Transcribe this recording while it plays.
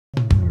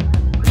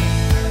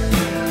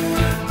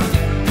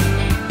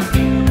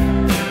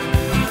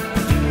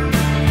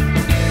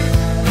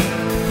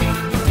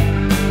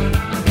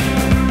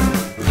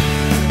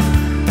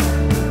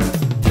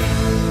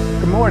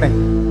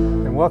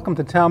welcome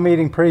to Town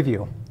Meeting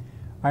Preview.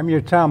 I'm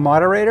your town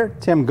moderator,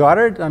 Tim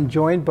Goddard. I'm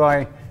joined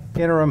by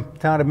Interim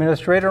Town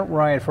Administrator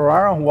Ryan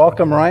Ferraro.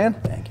 Welcome, Ryan.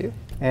 Thank you.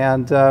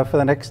 And for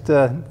the next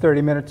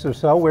 30 minutes or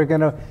so, we're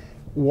going to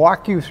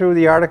walk you through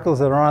the articles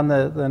that are on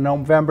the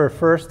November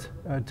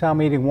 1st Town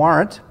Meeting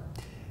warrant.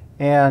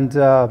 And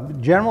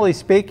generally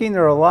speaking,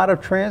 there are a lot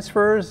of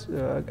transfers,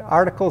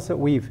 articles that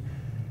we've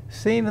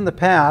seen in the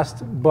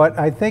past, but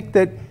I think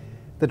that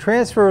the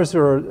transfers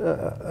are,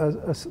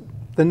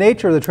 the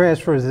nature of the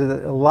transfers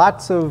is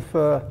lots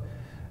of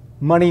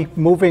money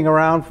moving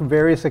around from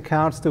various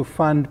accounts to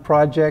fund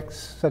projects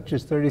such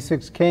as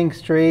 36 King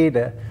Street,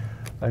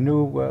 a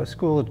new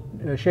school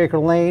at Shaker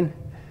Lane,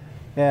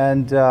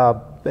 and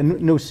a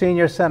new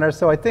senior center.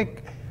 So I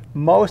think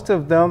most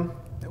of them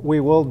we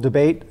will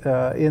debate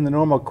in the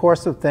normal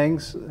course of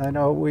things. I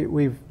know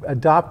we've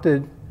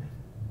adopted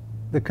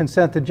the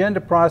consent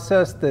agenda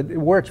process that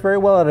works very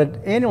well at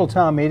an annual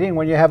town meeting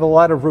when you have a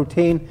lot of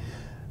routine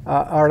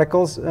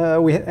articles.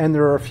 And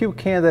there are a few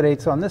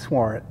candidates on this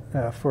warrant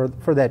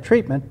for that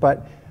treatment,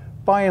 but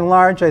by and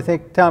large, I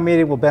think town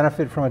meeting will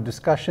benefit from a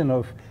discussion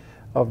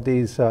of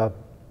these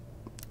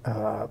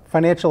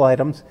financial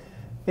items.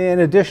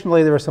 And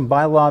additionally, there are some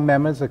bylaw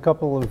amendments, a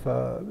couple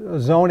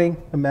of zoning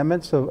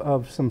amendments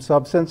of some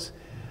substance.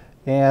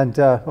 And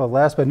well,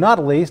 last but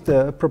not least,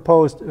 a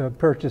proposed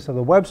purchase of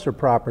the Webster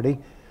property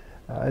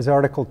is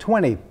Article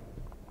 20.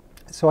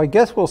 So I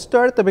guess we'll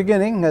start at the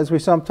beginning, as we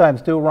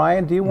sometimes do.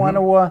 Ryan, do you want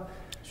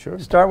to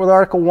start with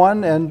Article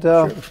 1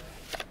 and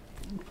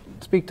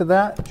speak to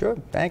that? Sure.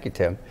 Thank you,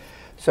 Tim.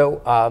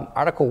 So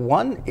Article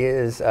 1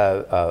 is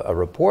a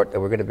report that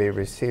we're going to be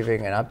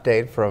receiving an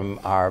update from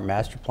our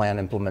Master Plan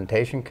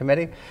Implementation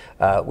Committee.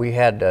 We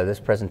had this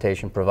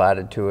presentation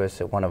provided to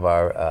us at one of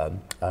our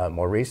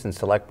more recent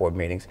Select Board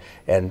meetings,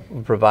 and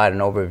we provide an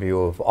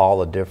overview of all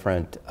the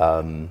different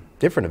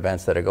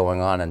events that are going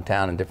on in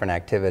town and different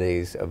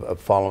activities of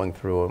following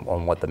through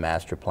on what the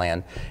Master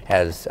Plan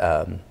has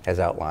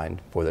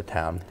outlined for the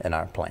town in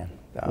our plan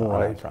on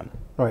that front.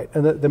 Right,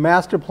 and the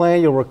master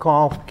plan, you'll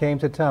recall, came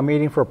to town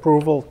meeting for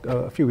approval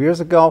a few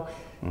years ago,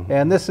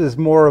 and this is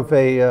more of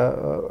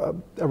a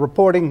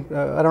reporting.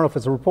 I don't know if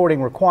it's a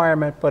reporting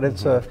requirement, but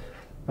it's a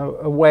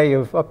way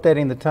of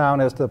updating the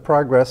town as to the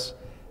progress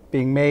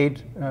being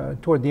made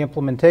toward the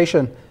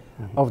implementation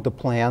of the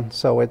plan.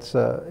 So it's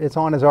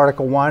on as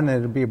Article 1,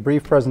 and it'll be a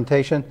brief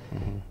presentation,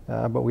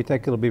 but we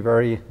think it'll be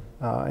very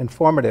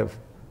informative.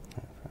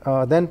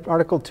 Then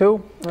Article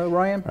 2,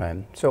 Ryan?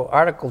 Right. So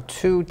Article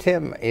 2,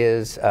 Tim,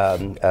 is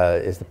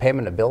the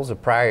payment of bills of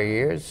prior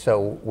years.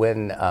 So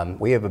when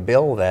we have a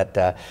bill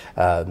that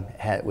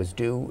was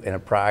due in a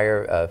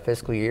prior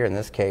fiscal year, in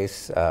this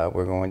case,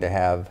 we're going to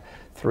have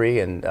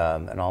 3 and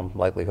in all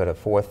likelihood a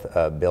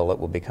 4th bill that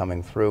will be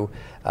coming through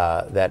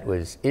that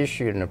was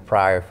issued in a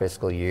prior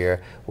fiscal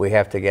year. We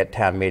have to get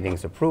town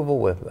meeting's approval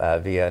with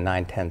via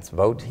 9/10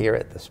 vote here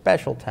at the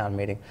special town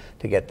meeting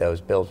to get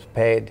those bills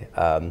paid.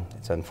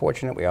 It's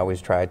unfortunate. We always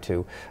try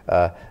to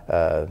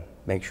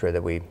make sure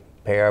that we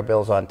pay our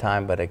bills on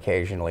time, but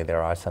occasionally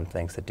there are some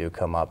things that do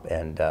come up,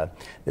 and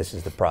this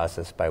is the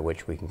process by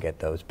which we can get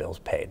those bills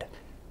paid.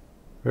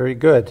 Very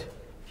good.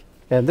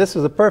 And this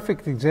is a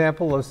perfect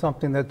example of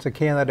something that's a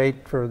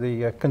candidate for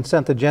the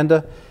consent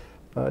agenda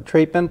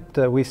treatment.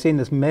 We've seen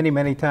this many,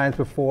 many times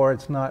before.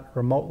 It's not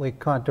remotely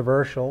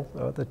controversial.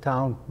 The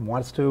town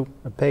wants to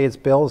pay its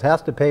bills,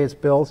 has to pay its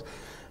bills,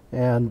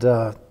 and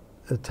the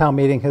town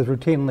meeting has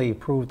routinely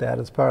approved that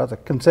as part of the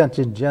consent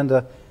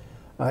agenda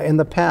in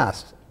the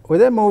past. We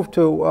then move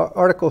to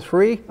Article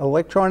 3,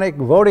 electronic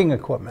voting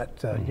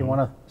equipment. You want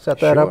to set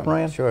that up,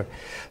 Ryan? Sure.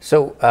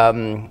 So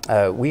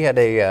we had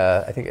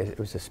I think it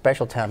was a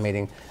special town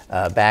meeting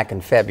back in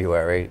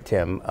February,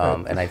 Tim,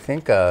 and I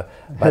think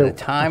by the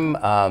time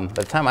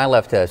I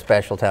left a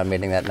special town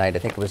meeting that night, I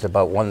think it was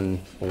about 1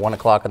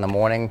 o'clock in the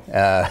morning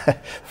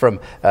from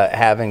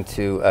having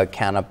to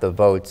count up the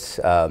votes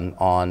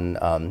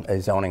on a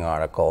zoning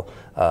article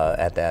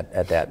at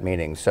that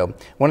meeting. So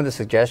one of the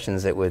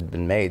suggestions that had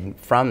been made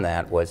from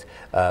that was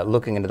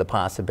looking into the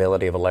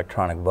possibility of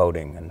electronic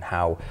voting and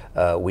how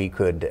we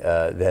could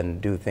then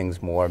do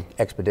things more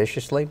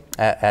expeditiously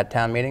at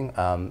town meeting.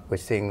 We're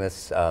seeing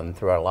this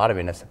throughout a lot of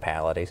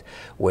municipalities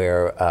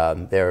where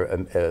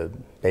they're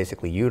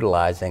basically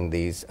utilizing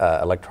these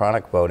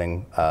electronic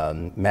voting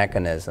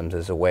mechanisms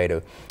as a way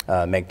to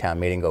make town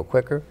meeting go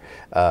quicker.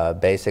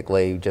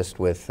 Basically, just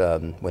with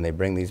when they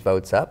bring these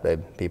votes up,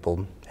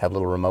 people have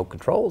little remote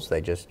controls.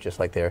 They just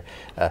like they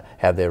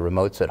have their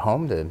remotes at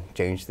home to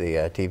change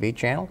the TV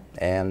channel,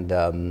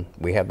 and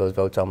we have those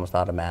votes almost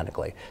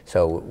automatically.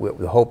 So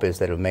the hope is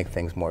that it'll make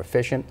things more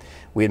efficient.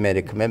 We had made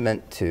a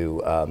commitment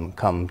to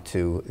come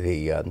to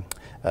the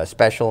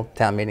special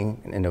town meeting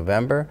in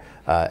November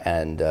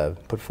and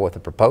put forth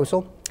a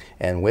proposal.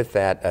 And with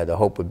that, the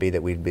hope would be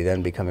that we'd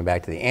then be coming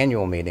back to the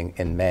annual meeting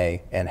in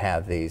May and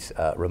have these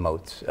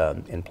remotes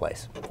in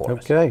place for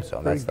us. Okay,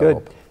 so very that's good. The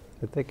hope.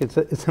 I think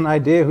it's an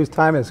idea whose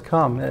time has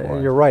come.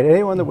 You're right.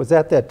 Anyone that was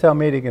at that town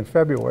meeting in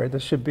February,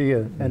 this should be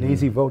an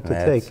easy vote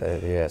to take.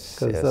 Yes.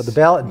 Because the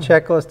ballot and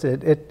checklist,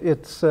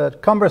 it's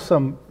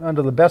cumbersome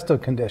under the best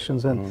of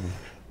conditions, and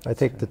I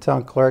think the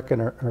town clerk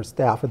and her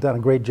staff have done a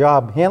great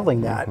job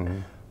handling that.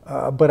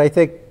 But I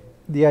think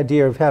the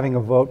idea of having a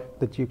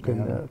vote that you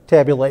can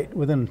tabulate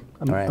within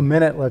a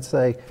minute, let's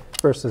say,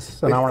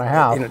 versus an hour and a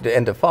half.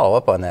 And to follow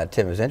up on that,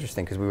 Tim, it was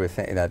interesting because we were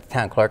thinking, the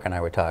town clerk and I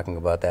were talking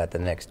about that the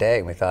next day,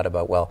 and we thought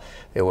about, well,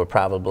 there were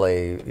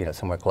probably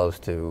somewhere close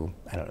to,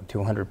 I don't know,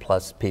 200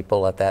 plus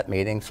people at that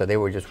meeting, so they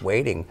were just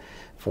waiting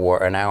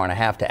for an hour and a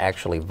half to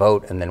actually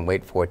vote and then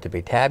wait for it to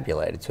be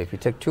tabulated. So if you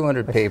took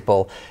 200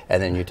 people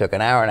and then you took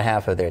an hour and a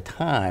half of their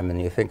time,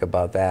 and you think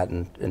about that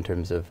in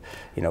terms of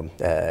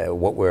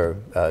what we're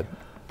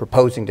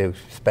proposing to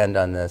spend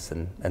on this,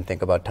 and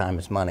think about time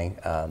as money.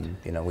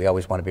 We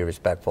always want to be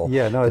respectful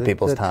to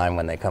people's time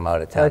when they come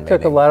out at town meeting. That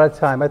took a lot of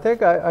time. I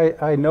think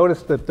I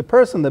noticed that the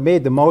person that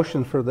made the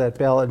motion for that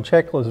ballot and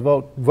checklist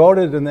vote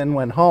voted and then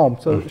went home.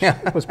 So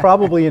it was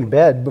probably in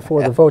bed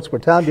before the votes were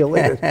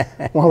tabulated,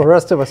 while the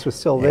rest of us were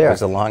still there. It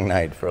was a long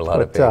night for a lot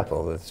of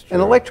people. That's true.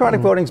 And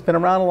electronic voting's been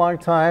around a long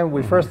time.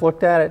 We first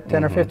looked at it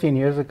 10 or 15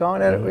 years ago,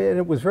 and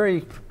it was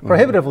very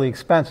prohibitively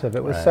expensive.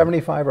 It was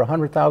 $75,000 or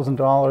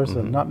 $100,000,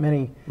 and not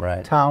many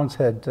towns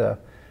had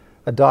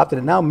adopted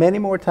it. Now many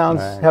more towns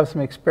have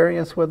some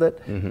experience with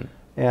it.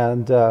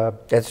 And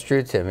that's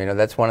true, Tim.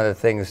 That's one of the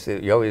things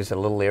that you're always a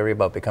little leery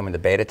about, becoming the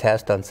beta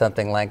test on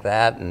something like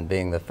that and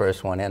being the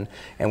first one in.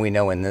 And we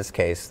know in this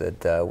case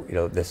that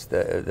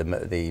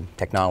the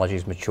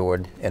technology's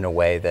matured in a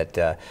way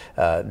that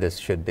this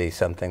should be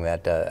something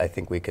that I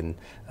think we can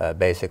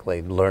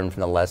basically learn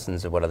from the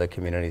lessons of what other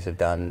communities have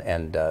done,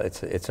 and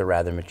it's a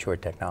rather mature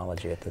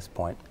technology at this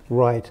point.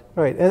 Right.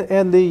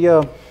 And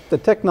the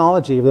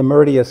technology of the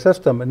Meridia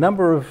system, a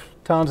number of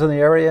towns in the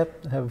area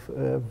have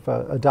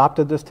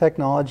adopted this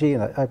technology,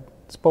 and I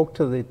spoke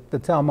to the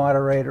town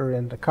moderator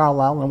in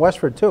Carlisle and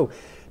Westford too.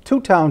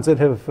 Two towns that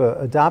have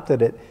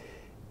adopted it,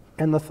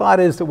 and the thought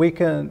is that we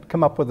can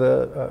come up with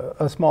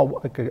a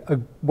small a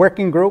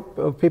working group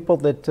of people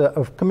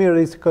of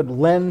communities that could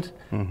lend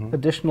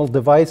additional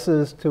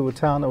devices to a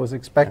town that was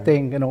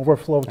expecting an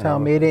overflow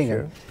town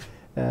meeting,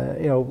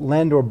 and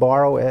lend or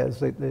borrow as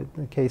the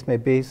case may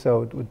be,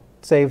 so it would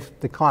save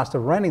the cost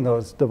of renting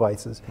those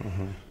devices.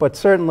 But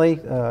certainly,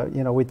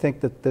 we think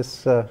that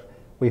this,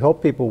 we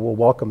hope people will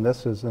welcome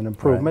this as an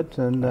improvement,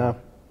 and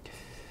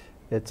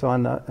it's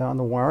on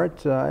the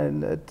warrant,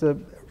 and it's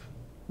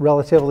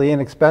relatively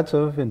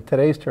inexpensive in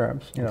today's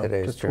terms.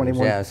 Today's terms,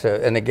 yeah. So,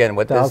 and again,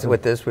 what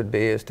this would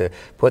be is to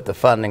put the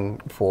funding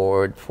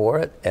forward for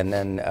it, and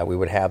then we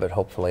would have it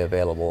hopefully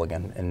available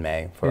again in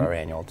May for our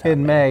annual town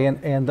meeting. May,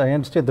 and I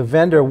understand the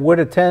vendor would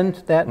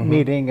attend that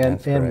meeting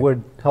and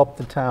would help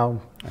the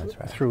town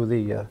through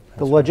the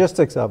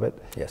logistics of it.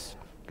 Yes.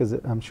 Because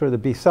I'm sure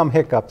there'd be some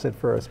hiccups at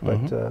first,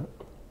 but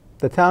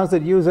the towns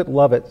that use it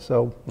love it.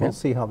 So we'll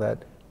see how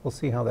that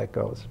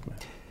goes.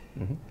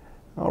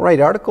 All right,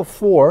 Article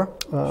 4,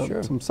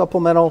 some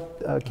supplemental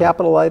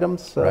capital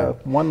items.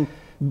 One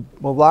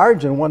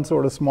large and one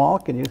sort of small.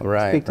 Can you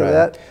speak to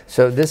that?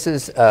 So this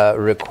is a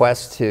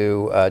request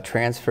to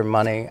transfer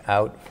money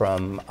out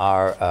from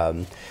our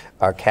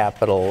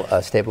capital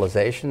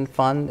stabilization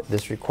fund.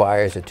 This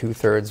requires a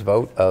 2/3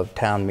 vote of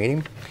town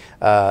meeting.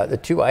 The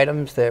two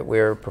items that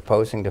we're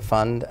proposing to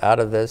fund out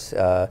of this,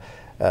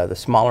 the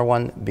smaller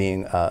one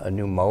being a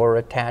new mower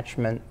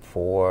attachment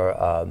for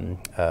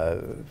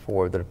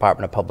the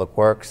Department of Public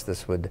Works.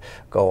 This would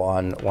go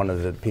on one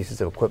of the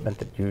pieces of equipment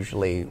that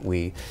usually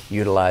we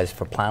utilize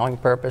for plowing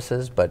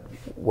purposes, but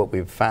what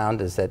we've found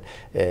is that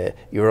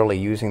you're only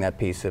using that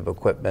piece of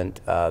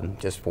equipment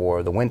just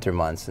for the winter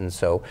months, and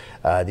so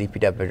the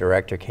DPW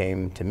director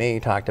came to me,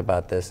 talked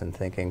about this, and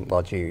thinking,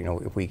 well, gee,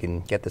 if we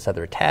can get this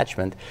other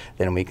attachment,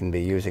 then we can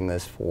be using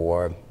this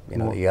for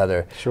the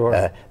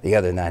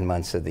other 9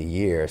 months of the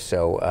year.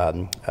 So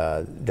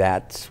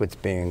that's what's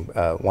being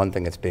one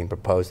thing that's being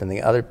proposed, and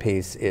the other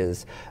piece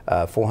is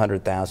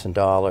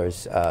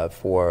 $400,000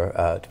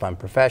 to fund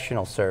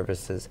professional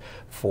services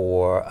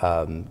for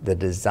the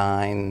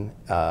design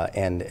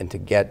and to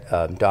get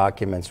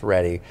documents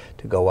ready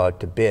to go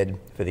out to bid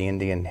for the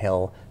Indian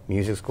Hill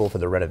Music School, for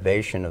the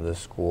renovation of the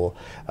school.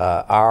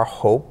 Our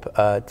hope,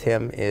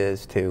 Tim,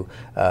 is to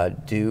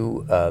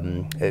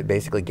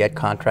basically get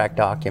contract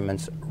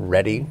documents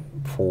ready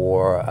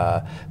for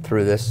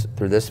through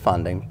this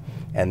funding,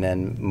 and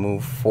then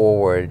move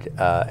forward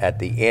at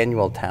the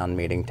annual town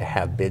meeting to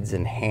have bids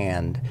in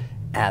hand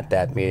at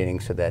that meeting,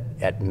 so that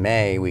at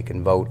May we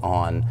can vote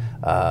on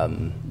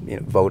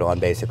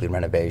basically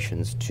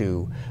renovations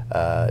to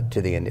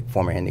the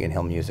former Indian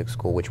Hill Music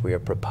School, which we are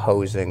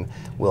proposing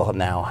will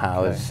now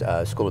house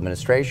school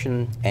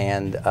administration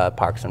and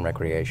Parks and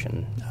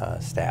Recreation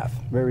staff.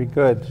 Very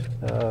good.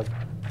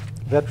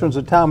 Veterans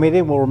of town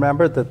meeting will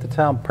remember that the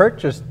town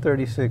purchased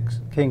 36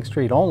 King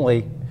Street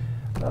only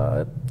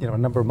a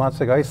number of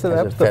months ago. I said As that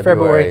of was the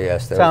February, February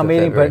yes, that was town the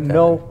meeting, February but town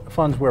no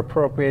funds were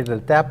appropriated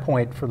at that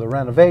point for the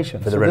renovation.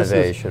 For the So this is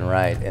renovation,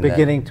 right. And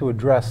beginning to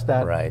address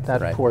that, right.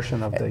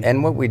 portion of the...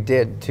 And what we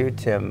did too,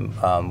 Tim,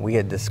 we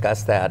had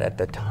discussed that at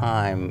the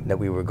time that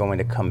we were going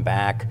to come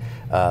back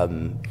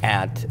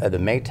at the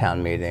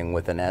Maytown meeting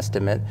with an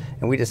estimate,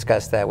 and we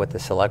discussed that with the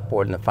Select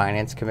Board and the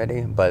Finance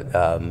Committee, but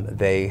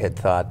they had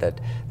thought that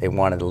they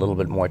wanted a little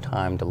bit more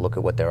time to look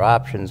at what their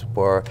options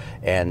were,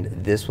 and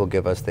this will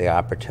give us the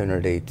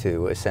opportunity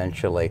to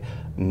essentially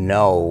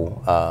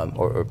know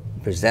or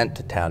present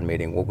to town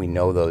meeting what we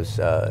know those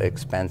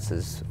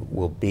expenses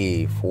will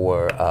be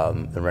for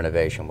the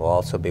renovation. We'll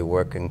also be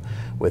working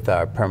with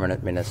our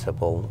permanent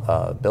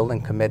municipal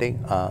building committee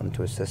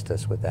to assist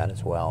us with that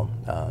as well,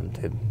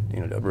 to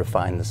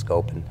refine the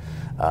scope and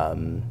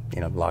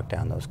lock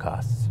down those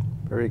costs.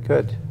 Very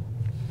good.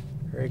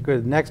 Very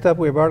good. Next up,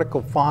 we have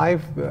Article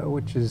 5,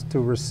 which is to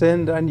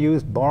rescind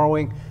unused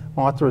borrowing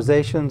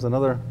authorizations,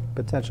 another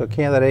potential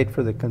candidate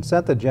for the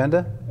consent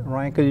agenda.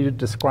 Ryan, could you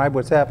describe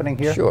what's happening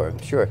here? Sure,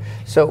 sure.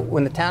 So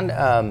when the town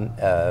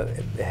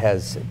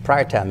has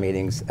prior town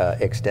meetings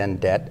extend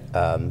debt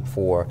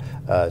for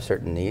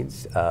certain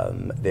needs,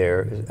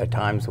 there are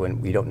times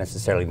when we don't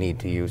necessarily need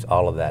to use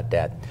all of that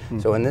debt.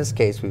 So in this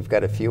case, we've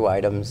got a few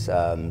items.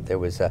 There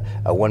was a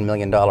 $1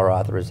 million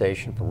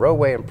authorization for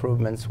roadway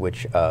improvements,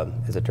 which,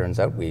 as it turns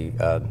out, we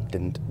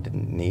didn't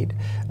need.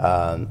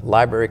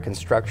 Library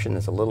construction,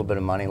 there's a little bit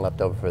of money left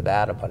over for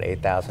that, about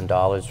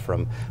 $8,000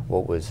 from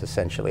what was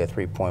essentially a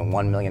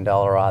 $3.1 million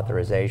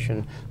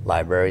authorization.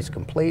 Library's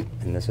complete,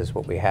 and this is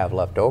what we have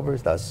left over,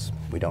 thus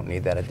we don't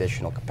need that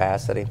additional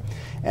capacity.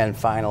 And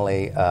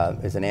finally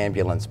is an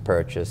ambulance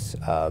purchase.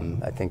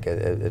 I think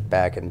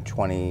back in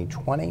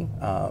 2020,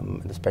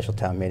 the special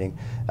town meeting,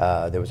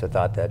 there was a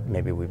thought that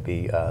maybe we'd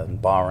be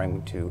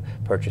borrowing to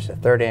purchase a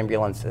third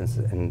ambulance,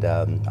 and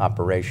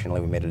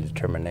operationally we made a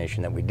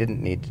determination that we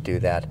didn't need to do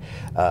that,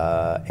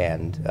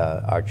 and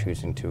are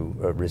choosing to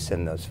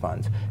rescind those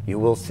funds. You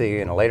will see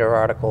in a later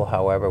article,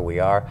 however, we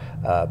are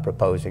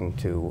proposing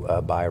to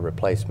buy a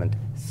replacement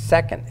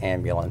second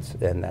ambulance,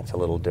 and that's a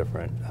little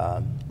different,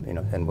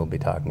 and we'll be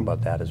talking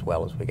about that as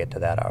well as we get to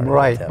that article.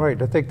 Right,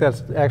 right. I think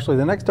that's actually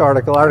the next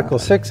article. Article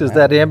 6 is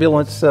that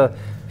ambulance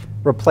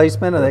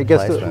replacement, and I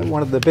guess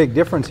one of the big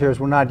difference here is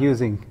we're not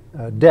using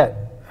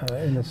debt.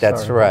 In this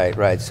That's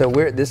article. right. So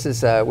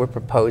we're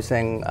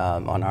proposing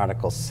on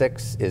Article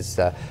 6 is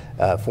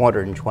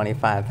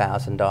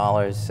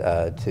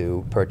 $425,000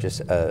 to purchase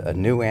a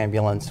new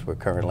ambulance. We're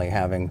currently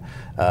having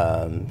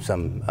the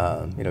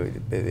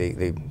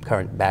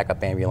current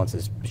backup ambulance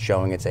is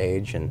showing its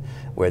age, and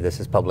where this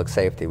is public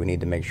safety, we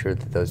need to make sure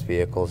that those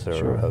vehicles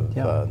are of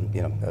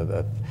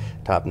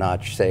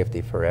top-notch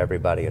safety for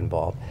everybody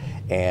involved.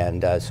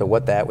 And so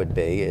what that would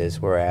be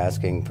is we're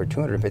asking for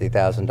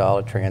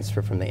 $250,000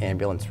 transfer from the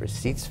ambulance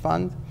receipts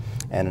fund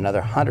and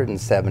another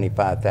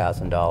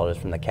 $175,000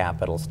 from the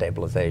capital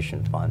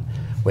stabilization fund.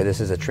 Where this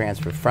is a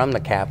transfer from the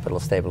capital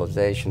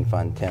stabilization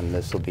fund, Tim,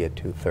 this will be a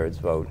 2/3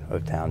 vote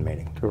of town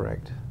meeting.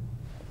 Correct.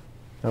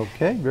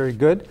 Okay, very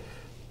good.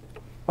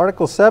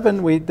 Article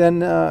 7, we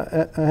then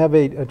have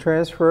a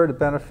transfer to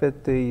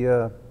benefit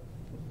the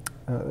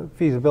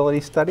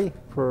feasibility study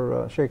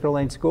for Shaker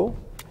Lane School.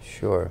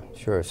 Sure.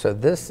 So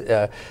this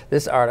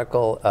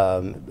article,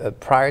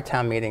 prior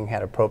town meeting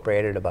had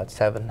appropriated about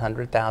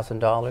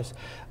 $700,000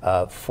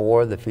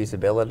 for the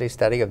feasibility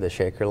study of the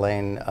Shaker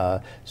Lane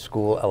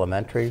School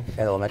elementary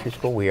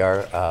school. We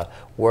are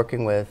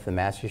working with the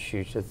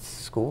Massachusetts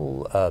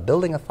School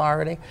Building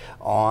Authority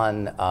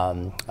on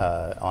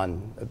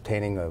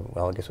obtaining a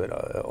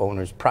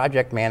owner's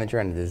project manager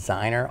and a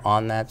designer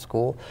on that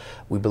school.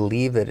 We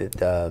believe that it,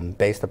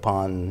 based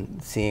upon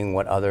seeing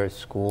what other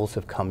schools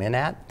have come in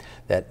at,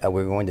 that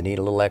we're going to need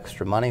a little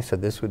extra money, so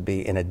this would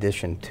be in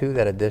addition to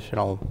that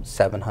additional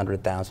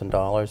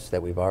 $700,000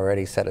 that we've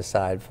already set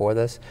aside for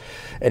this.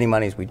 Any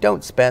monies we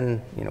don't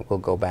spend, will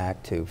go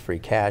back to free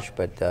cash,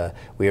 but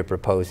we are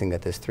proposing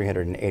that this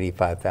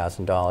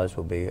 $385,000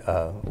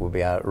 will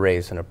be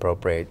raised and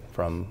appropriate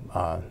from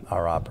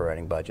our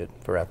operating budget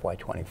for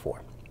FY24.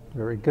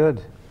 Very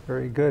good,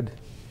 very good.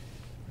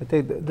 I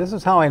think this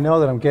is how I know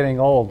that I'm getting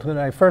old. When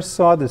I first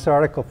saw this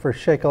article for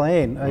Shaker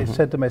Lane, I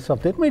said to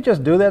myself, didn't we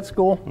just do that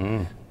school?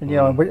 And,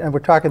 and we're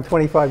talking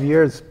 25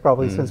 years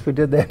probably since we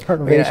did that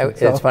renovation.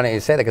 It's funny you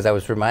say that, because I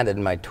was reminded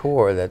in my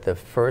tour that the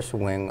first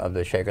wing of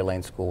the Shaker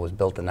Lane School was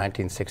built in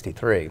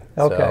 1963.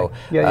 Okay.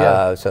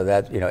 So, so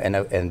that,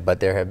 but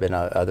there have been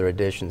other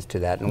additions to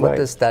that. And what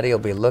this study will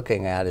be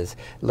looking at is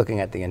looking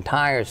at the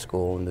entire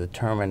school and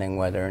determining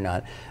whether or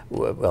not,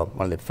 well,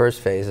 one of the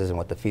first phases, and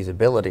what the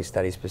feasibility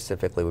study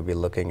specifically would be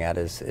looking at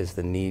is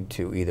the need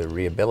to either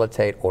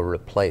rehabilitate or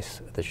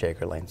replace the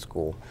Shaker Lane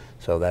School.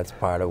 So that's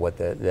part of what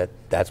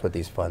that's what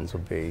these funds will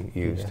be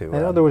used to. I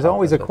know there was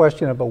always a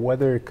question about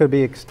whether it could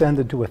be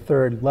extended to a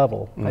third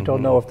level. I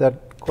don't know if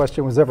that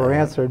question was ever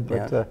answered,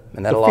 but the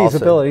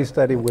feasibility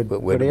study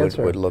would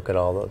answer. Would look at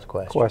all those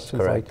questions.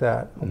 Questions like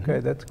that. Okay,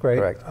 that's great.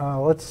 Correct.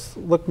 Let's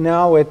look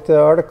now at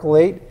Article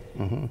 8.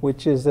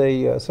 which is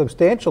a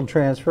substantial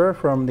transfer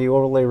from the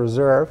overlay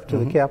reserve to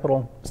the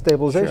capital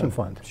stabilization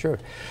fund. Sure.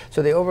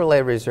 So the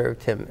overlay reserve,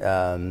 Tim,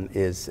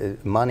 is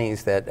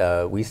monies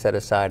that we set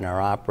aside in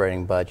our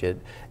operating budget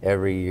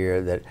every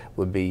year that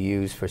would be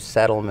used for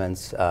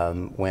settlements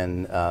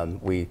when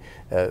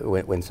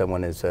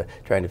someone is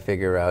trying to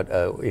figure out,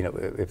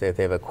 if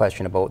they have a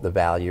question about the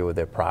value of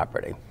their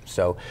property.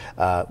 So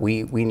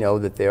we know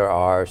that there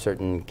are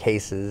certain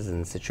cases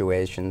and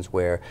situations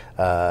where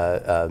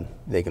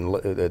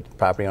the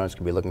property owners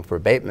can be looking for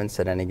abatements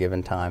at any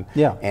given time.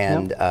 Yeah.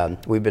 And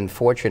we've been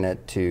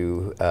fortunate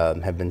to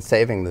have been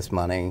saving this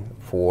money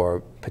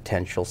for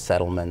potential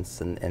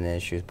settlements and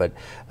issues, but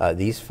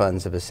these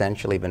funds have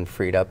essentially been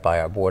freed up by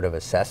our Board of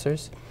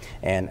Assessors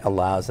and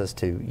allows us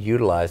to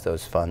utilize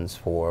those funds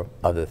for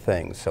other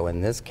things. So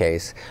in this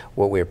case,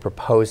 what we're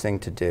proposing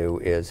to do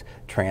is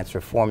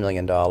transfer $4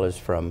 million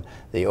from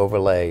the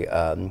overlay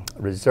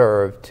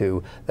reserve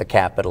to the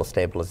capital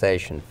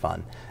stabilization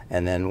fund.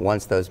 And then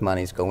once those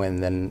monies go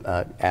in, then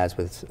as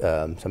with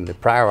some of the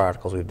prior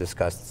articles we've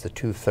discussed, it's a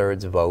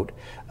 2/3 vote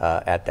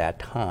at that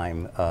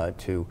time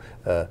to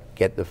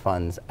get the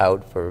funds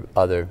out for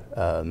other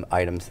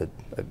items that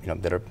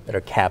that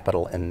are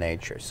capital in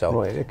nature.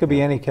 So right, it could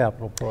be any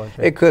capital project.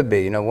 It could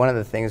be. One of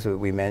the things that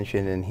we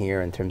mentioned in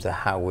here in terms of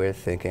how we're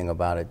thinking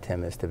about it,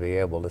 Tim, is to be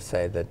able to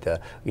say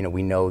that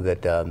we know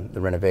that the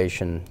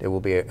renovation, there will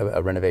be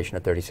a renovation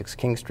of 36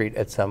 King Street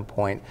at some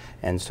point,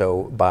 and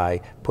so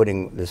by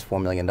putting this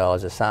 $4 million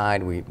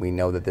aside, we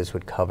know that this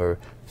would cover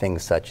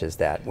things such as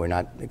that. We're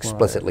not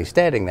explicitly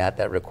stating that.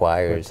 That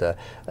requires,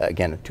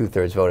 again, a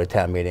 2/3 vote at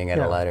town meeting at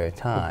a later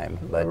time.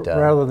 But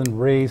rather than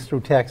raise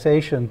through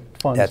taxation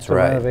funds to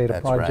renovate a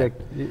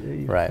project,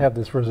 you have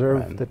this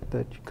reserve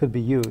that could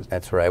be used.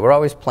 That's right. We're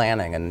always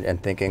planning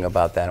and thinking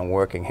about that and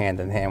working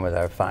hand in hand with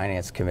our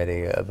finance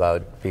committee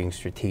about being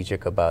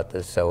strategic about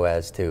this so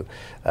as to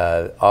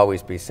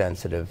always be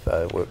sensitive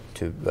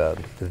to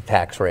the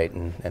tax rate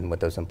and what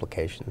those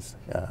implications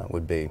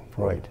would be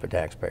for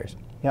taxpayers.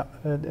 Yeah,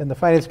 and the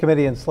Finance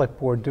Committee and Select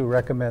Board do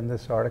recommend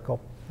this article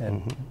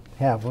and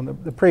have on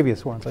the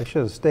previous ones. I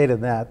should have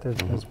stated that.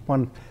 There's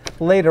one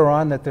later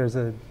on that there's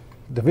a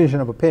division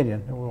of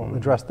opinion, and we'll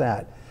address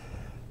that.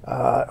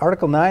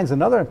 Article 9 is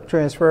another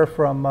transfer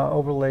from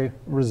overlay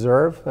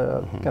reserve,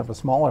 kind of a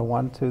smaller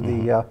one, to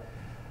the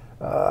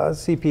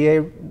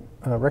CPA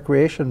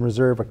recreation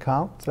reserve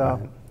account.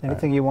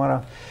 Anything you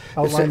want to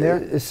outline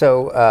there?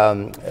 So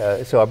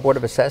our Board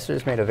of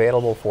Assessors made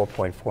available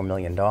 $4.4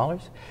 million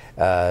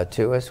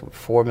to us.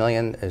 $4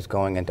 million is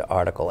going into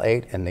Article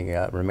 8, and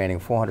the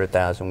remaining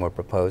 $400,000 we're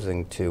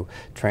proposing to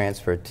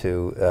transfer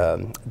to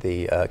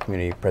the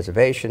Community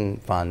Preservation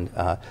Fund.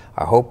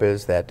 Our hope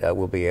is that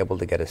we'll be able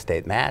to get a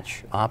state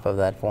match off of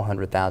that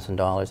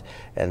 $400,000,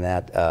 and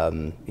that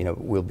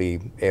we'll be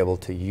able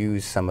to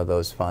use some of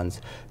those funds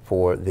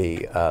for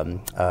the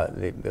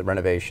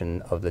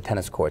renovation of the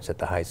tennis courts at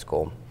the high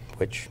school,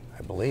 which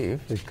I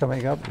believe is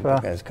coming up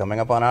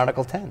on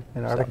Article 10.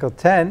 In Article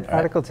 10,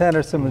 Article 10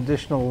 are some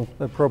additional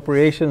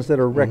appropriations that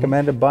are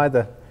recommended by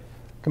the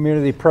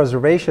Community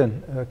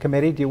Preservation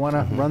Committee. Do you want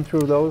to run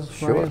through those,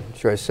 Ryan?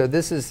 Sure. So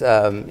this is,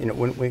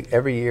 when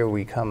every year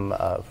we come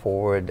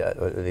forward,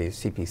 the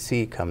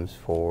CPC comes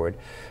forward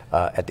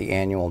at the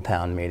annual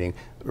town meeting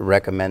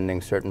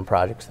recommending certain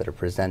projects that are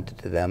presented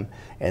to them.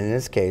 And in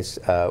this case,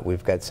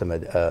 we've got some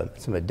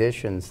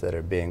additions that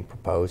are being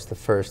proposed. The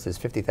first is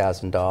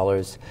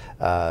 $50,000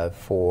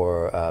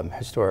 for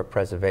historic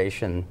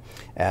preservation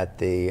at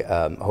the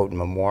Houghton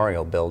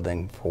Memorial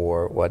Building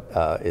for what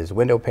is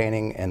window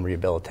painting and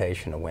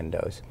rehabilitation of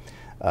windows.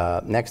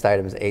 Next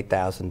item is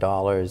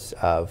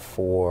 $8,000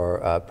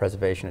 for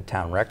preservation of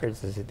town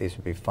records. These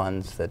would be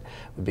funds that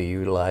would be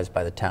utilized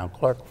by the town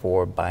clerk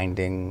for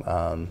binding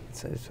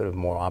sort of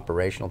more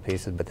operational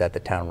pieces, but that the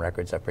town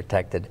records are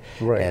protected.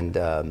 Right. And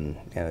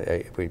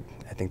I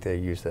think they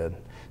use a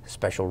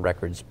special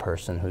records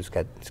person who's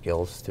got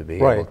skills to be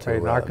able to...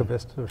 an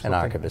archivist or something. An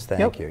archivist,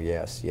 thank you,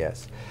 yes.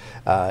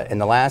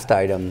 And the last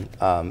item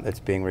that's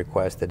being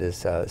requested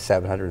is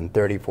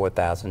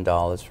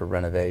 $734,000 for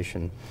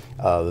renovation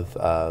of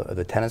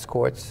the tennis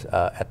courts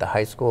at the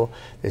high school.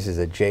 This is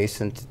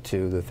adjacent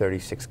to the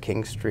 36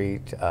 King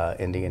Street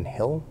Indian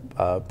Hill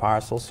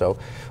parcel, so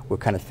we're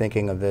kind of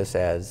thinking of this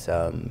as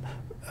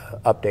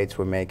updates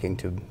we're making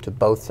to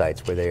both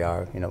sites where they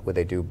are, where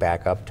they do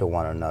back up to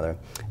one another.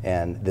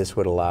 And this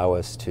would allow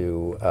us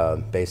to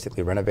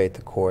basically renovate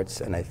the courts,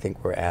 and I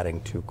think we're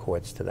adding 2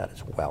 courts to that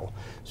as well.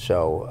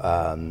 So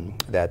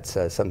that's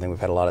something we've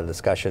had a lot of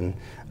discussion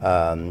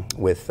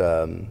with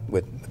the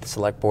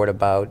Select Board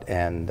about,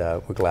 and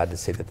we're glad to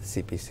see that the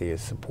CPC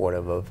is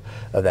supportive of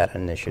that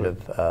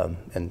initiative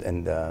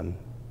and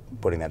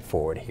putting that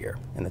forward here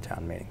in the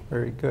town meeting.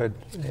 Very good.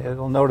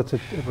 You'll note it's a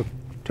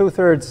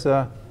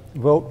 2/3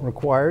 vote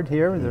required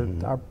here.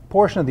 Our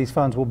portion of these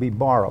funds will be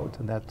borrowed,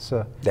 and that's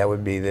that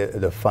would be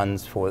the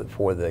funds for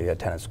the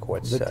tennis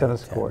courts. the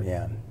tennis court.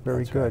 Yeah,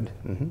 very good.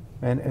 Right.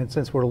 And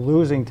since we're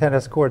losing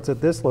tennis courts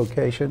at this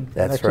location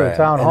That's next to right. the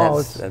town And hall,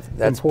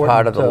 that's important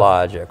part of the to,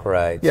 logic,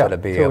 right? Yeah, so to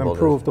be to able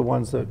improve the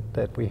ones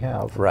that we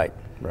have. Right.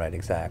 Right,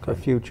 exactly.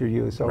 For future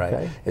use, okay.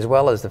 Right. As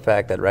well as the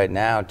fact that right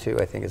now, too,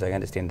 I think, as I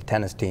understand, the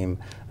tennis team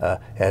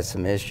has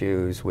some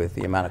issues with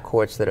the amount of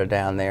courts that are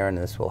down there, and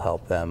this will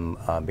help them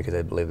because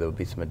I believe there will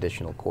be some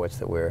additional courts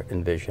that we're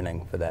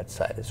envisioning for that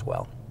site as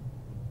well.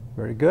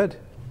 Very good.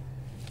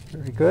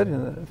 Very good.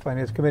 And the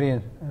Finance Committee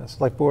and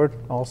Select Board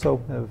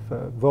also have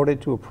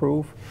voted to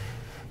approve,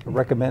 or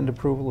recommend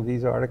approval of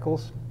these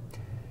articles.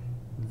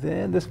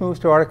 Then this moves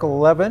to Article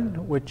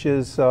 11, which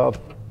is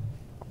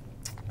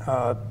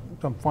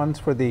some funds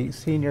for the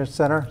Senior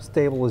Center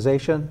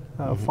Stabilization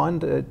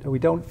Fund. We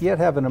don't yet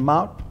have an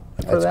amount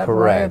for That's that,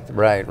 correct.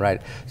 Ryan?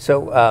 Right.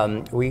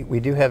 So we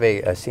do have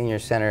a Senior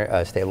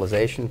Center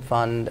Stabilization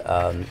Fund.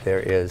 There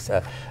is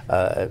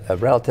a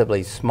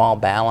relatively small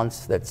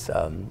balance that's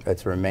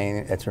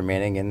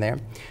remaining in there.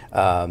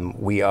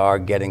 We are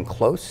getting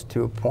close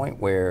to a point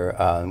where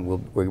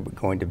we're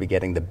going to be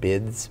getting the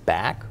bids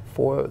back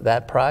for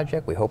that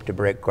project. We hope to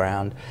break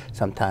ground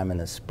sometime in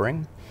the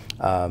spring.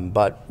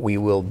 But we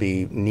will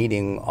be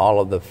needing all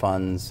of the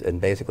funds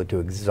and basically to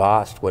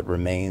exhaust what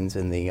remains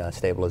in the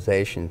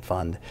stabilization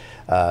fund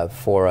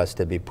for us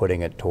to be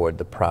putting it toward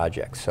the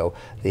project. So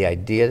the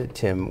idea,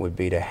 Tim, would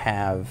be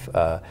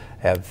to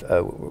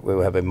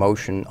we'll have a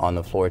motion on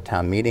the floor of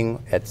town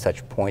meeting at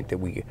such point that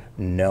we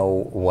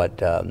know what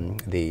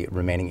the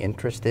remaining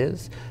interest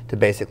is to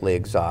basically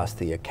exhaust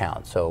the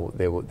account. So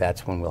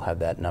that's when we'll have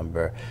that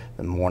number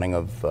the morning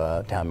of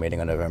town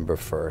meeting on November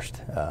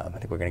 1st. I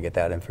think we're going to get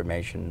that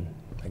information,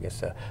 I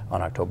guess,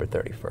 on October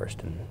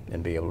 31st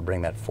and be able to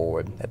bring that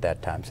forward at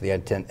that time. So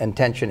the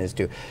intention is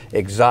to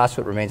exhaust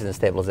what remains in the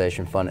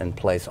stabilization fund and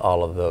place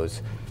all of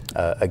those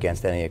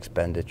against any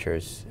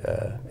expenditures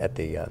at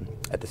the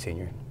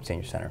senior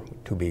center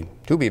to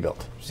be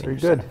built. Very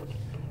good.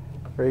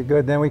 Very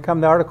good. Then we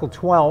come to Article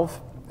 12,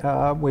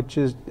 which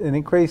is an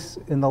increase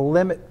in the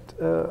limit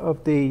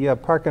of the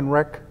Park and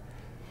Rec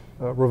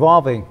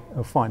revolving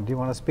fund. Do you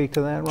want to speak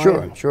to that,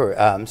 Ryan?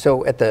 Sure.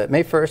 So at the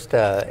May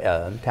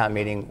 1st town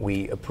meeting,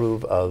 we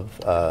approve of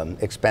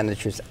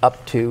expenditures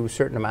up to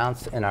certain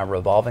amounts in our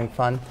revolving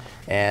fund.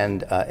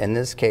 And in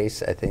this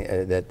case, I think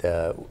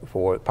that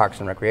for Parks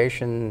and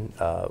Recreation,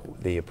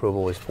 the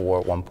approval is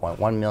for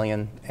 $1.1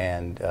 million,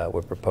 and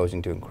we're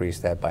proposing to increase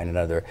that by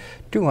another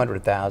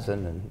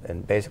 $200,000.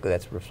 And basically,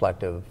 that's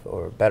reflective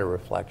or a better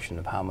reflection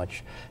of how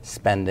much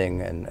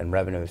spending and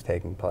revenue is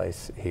taking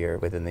place here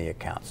within the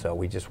account. So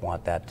we just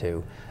want that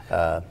to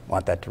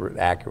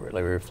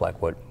accurately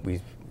reflect what we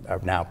are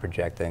now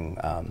projecting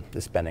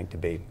the spending to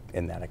be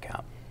in that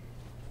account.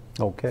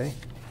 Okay.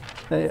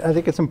 I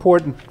think it's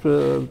important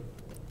for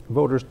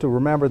voters to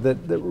remember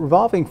that the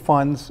revolving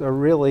funds are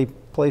really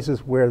places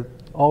where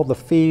all the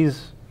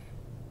fees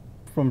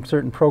from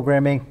certain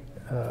programming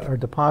are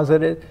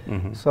deposited.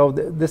 So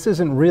this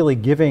isn't really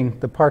giving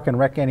the Park and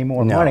Rec any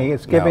more money.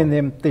 It's giving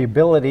them the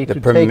ability to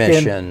take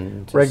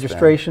in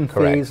registration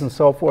fees and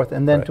so forth,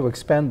 and then to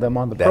expend them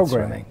on the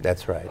programming.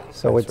 That's right.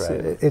 So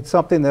it's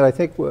something that I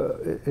think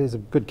is a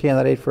good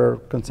candidate for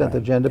consent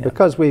agenda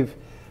because we've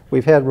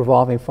had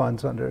revolving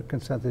funds under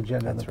consent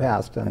agenda in the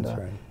past, and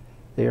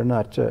they are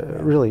not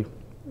really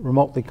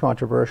remotely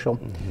controversial.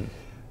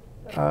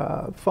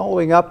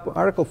 Following up,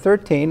 Article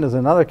 13 is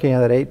another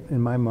candidate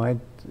in my mind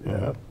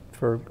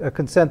for a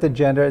consent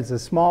agenda. It's a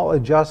small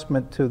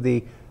adjustment to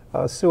the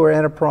sewer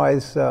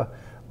enterprise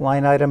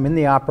line item in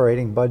the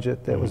operating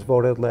budget that was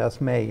voted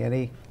last May.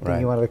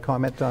 Anything you wanted to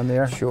comment on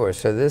there? Sure.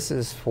 So this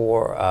is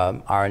for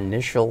our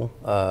initial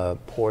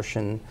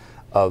portion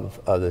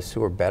of the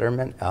sewer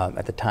betterment.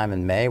 At the time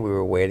in May, we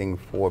were waiting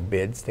for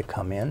bids to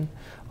come in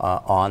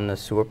on the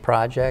sewer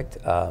project.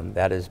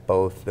 That is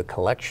both the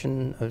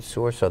collection of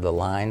sewer, so the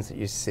lines that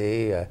you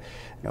see.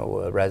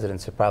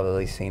 Residents have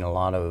probably seen a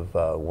lot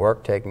of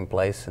work taking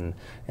place in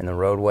the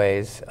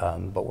roadways,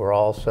 but we're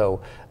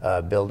also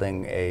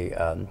building a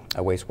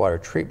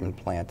wastewater treatment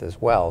plant as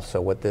well.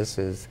 So what this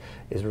is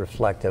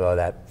reflective of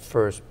that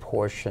first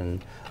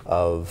portion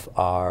of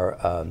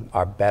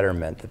our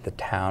betterment that the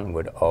town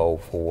would owe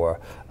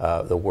for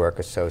the work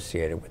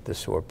associated with the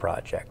sewer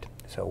project.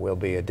 So will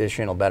be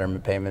additional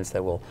betterment payments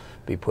that will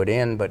be put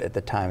in, but at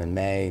the time in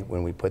May,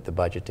 when we put the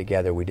budget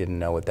together, we didn't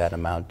know what that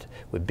amount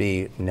would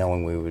be,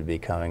 knowing we would be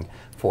coming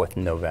forth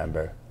in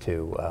November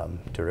to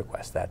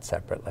request that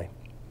separately.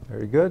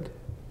 Very good.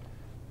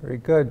 Very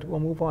good. We'll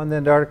move on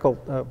then to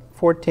Article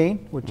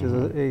 14, which is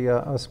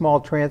a small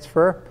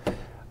transfer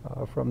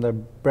from the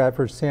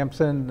Bradford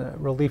Sampson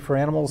Relief for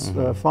Animals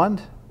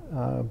Fund.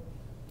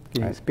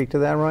 Can you speak to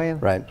that, Ryan?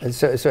 Right. And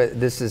so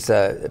this is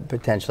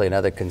potentially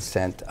another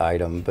consent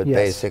item, but Yes.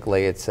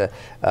 basically it's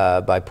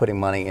by putting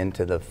money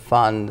into the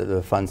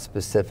fund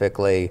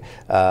specifically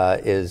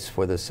is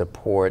for the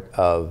support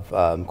of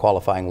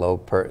qualifying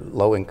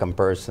low-income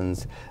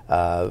persons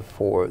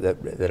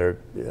that are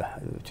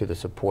to the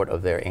support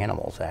of their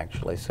animals,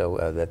 actually.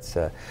 So that's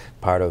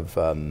part of,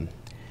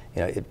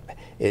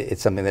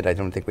 it's something that I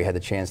don't think we had the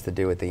chance to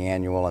do at the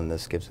annual, and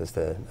this gives us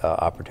the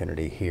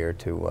opportunity here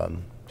to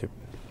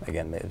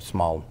again, a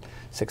small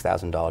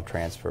 $6,000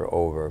 transfer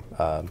over,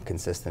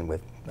 consistent with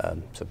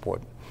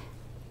support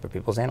for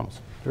people's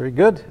animals. Very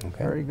good.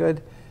 Okay. Very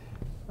good.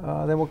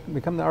 Then we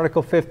come to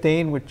Article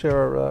 15, which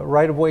are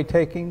right-of-way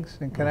takings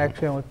in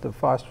connection with the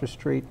Foster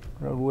Street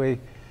roadway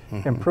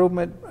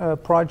improvement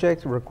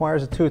project. It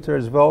requires a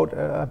 2/3 vote.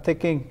 I'm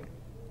thinking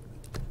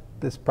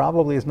this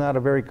probably is not a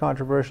very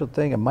controversial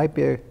thing. It might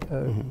be a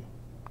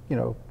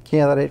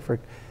candidate for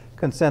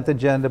consent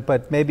agenda,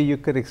 but maybe you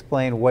could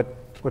explain what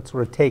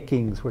sort of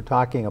takings we're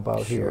talking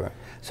about here.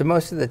 So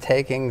most of the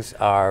takings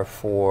are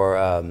for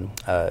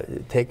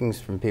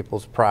takings from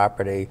people's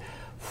property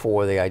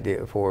for the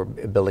idea for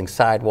building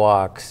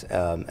sidewalks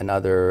and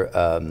other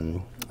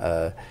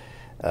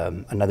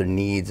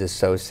needs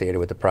associated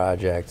with the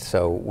project.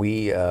 So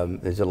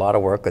there's a lot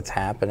of work that's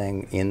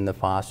happening in the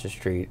Foster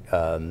Street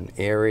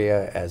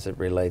area as it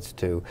relates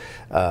to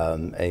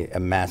a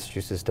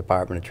Massachusetts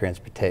Department of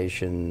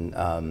Transportation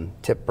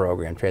TIP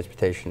program,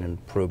 Transportation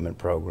Improvement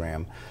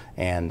Program.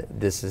 And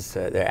this is,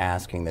 they're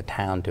asking the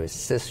town to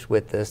assist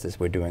with this.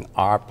 We're doing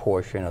our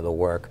portion of the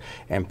work,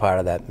 and part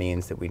of that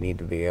means that we need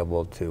to be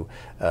able to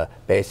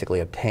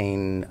basically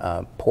obtain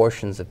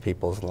portions of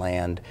people's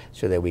land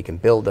so that we can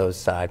build those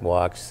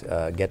sidewalks,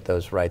 get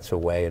those rights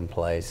of way in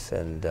place,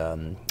 and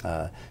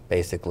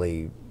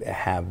basically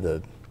have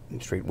the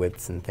street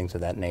widths and things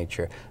of that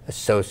nature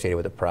associated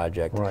with the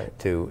project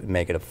to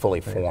make it a fully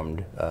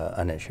formed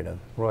initiative.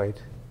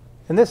 Right.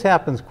 And this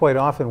happens quite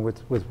often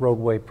with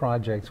roadway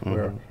projects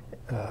where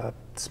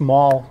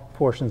small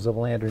portions of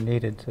land are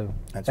needed to,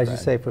 as you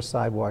say, for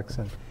sidewalks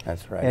and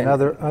and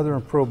other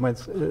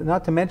improvements.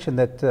 Not to mention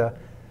that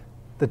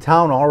the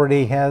town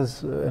already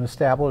has an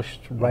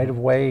established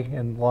right-of-way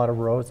in a lot of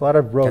roads. A lot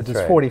of roads is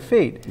 40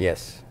 feet.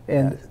 Yes.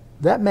 And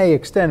that may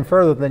extend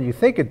further than you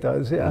think it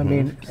does. I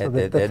mean, so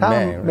the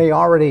town may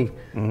already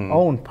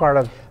own part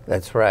of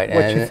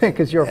what you think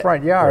is your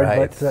front yard.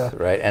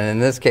 Right. And in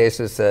this case,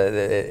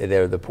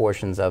 there are the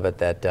portions of it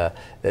that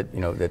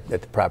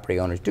the property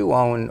owners do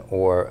own,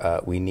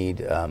 or we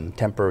need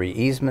temporary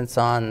easements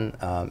on.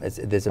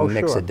 There's a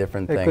mix of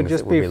different things. It could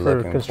just be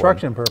for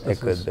construction purposes.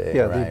 It could be.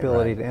 Yeah, the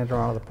ability to enter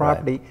onto the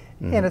property,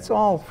 and it's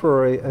all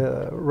for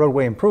a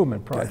roadway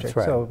improvement project.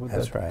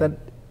 That's right. So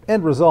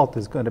end result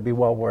is going to be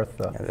well worth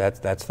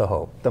that's the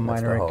hope. The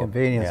minor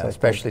inconvenience,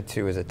 especially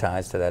too as it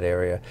ties to that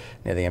area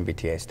near the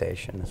MBTA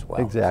station as well.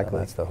 Exactly. So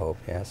that's the hope.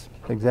 Yes.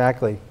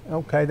 Exactly.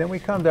 Okay. Then we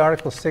come to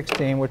Article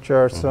 16, which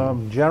are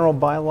some general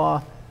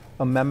bylaw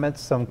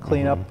amendments, some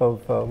cleanup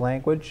of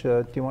language.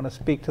 Do you want to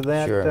speak to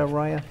that,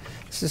 Ryan?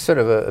 This is sort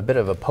of a bit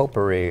of a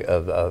potpourri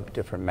of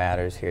different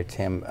matters here,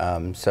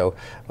 Tim. So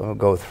we'll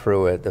go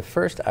through it. The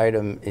first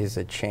item is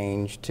a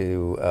change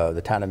to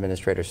the Town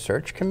Administrator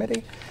Search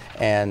Committee.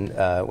 And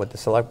what the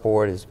Select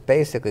Board is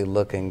basically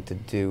looking to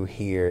do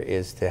here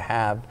is to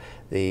have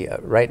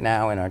right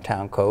now in our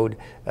town code,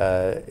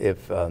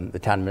 if the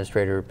town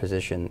administrator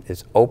position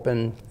is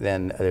open,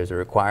 then there's a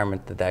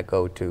requirement that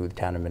go to the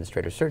Town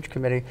Administrator Search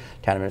Committee.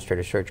 Town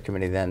Administrator Search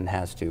Committee then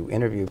has to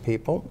interview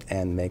people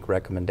and make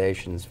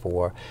recommendations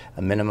for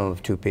a minimum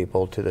of 2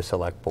 people to the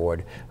Select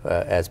Board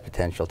as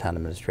potential town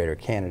administrator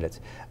candidates.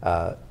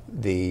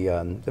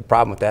 The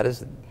problem with that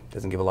is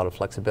doesn't give a lot of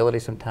flexibility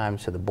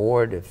sometimes to the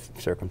board if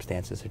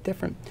circumstances are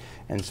different.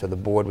 And so the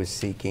board was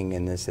seeking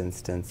in this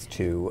instance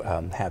to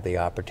have the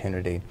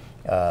opportunity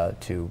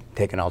to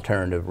take an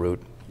alternative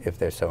route if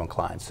they're so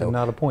inclined. So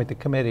not appoint the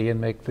committee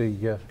and make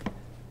the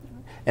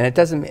and it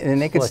doesn't,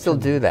 and they could still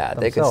do that.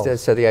 They could still,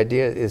 so the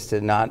idea is to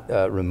not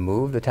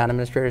remove the Town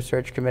Administrator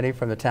Search Committee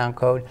from the town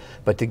code,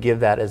 but to give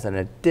that as an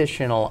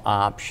additional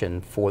option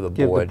for the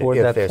board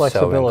if they're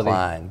so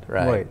inclined,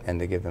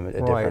 and to give them a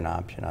different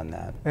option on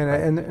that.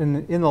 And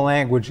in the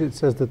language, it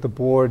says that the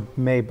board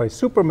may, by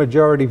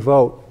supermajority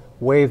vote,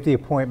 waive the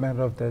appointment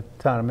of the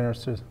Town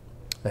Administrator.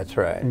 That's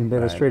right.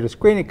 Administrator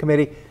Screening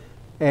Committee.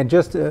 And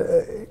just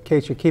in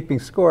case you're keeping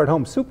score at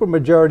home,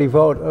 supermajority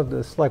vote of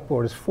the Select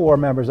Board is 4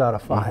 members out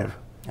of 5.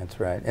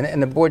 That's right.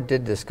 And the board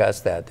did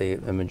discuss that, the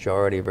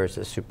majority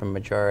versus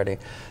supermajority,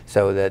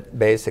 so that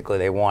basically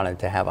they wanted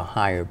to have a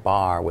higher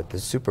bar with the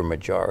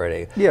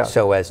supermajority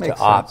so as to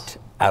opt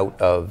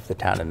out of the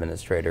Town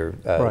Administrator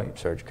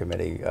Search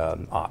Committee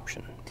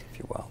option, if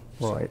you will.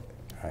 Right.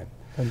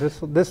 And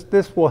this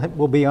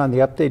will be on the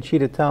update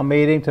sheet at town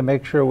meeting to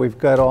make sure we've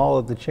got all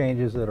of the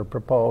changes that are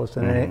proposed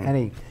and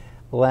any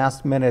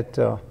last minute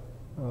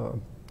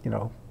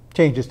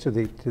changes to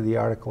the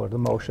article or the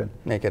motion.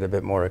 Make it a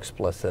bit more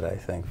explicit, I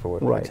think, for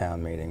the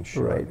town meeting.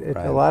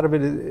 A lot of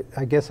it is,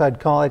 I guess I'd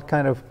call it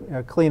kind of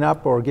clean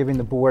up or giving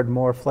the board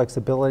more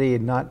flexibility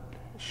and not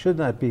should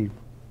not be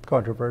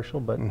controversial,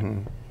 but I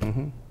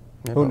who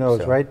hope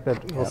knows, so. right?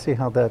 But we'll see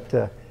how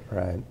that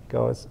Right.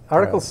 goes.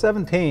 Article Right.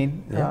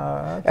 17.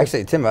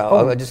 Actually, Tim,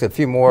 I'll just a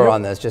few more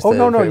on this, just for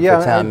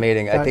town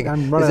meeting. I think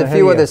there's a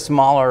few other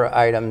smaller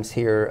items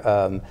here.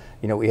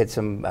 You know, we had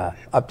some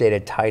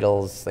updated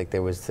titles, like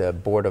there was the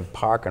Board of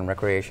Park and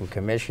Recreation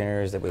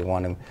Commissioners that we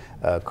want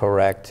to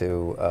correct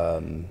to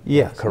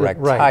correct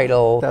right.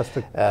 title. That's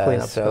the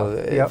cleanup so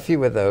stuff. Yep. a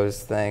few of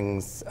those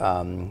things,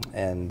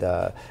 and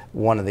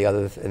one of the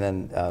other, and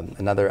then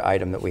another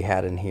item that we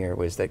had in here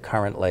was that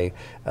currently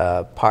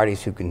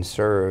parties who can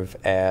serve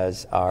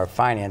as our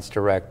finance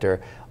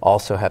director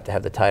also have to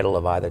have the title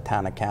of either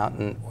town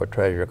accountant or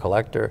treasurer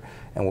collector.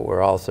 And what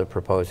we're also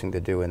proposing to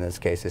do in this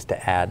case is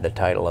to add the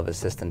title of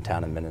assistant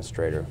town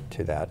administrator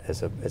to that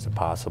as a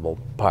possible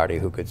party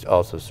who could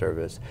also serve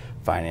as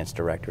finance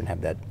director and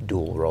have that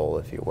dual role,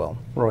 if you will.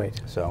 Right.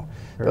 So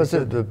those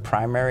are the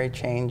primary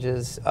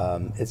changes.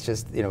 It's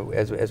just, you know,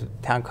 as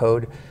town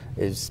code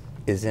is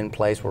in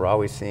place, we're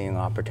always seeing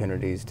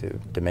opportunities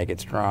to make it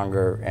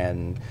stronger,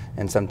 and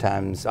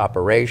sometimes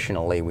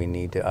operationally we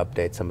need to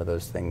update some of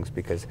those things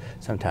because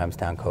sometimes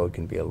town code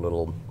can be a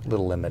little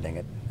limiting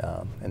it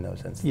in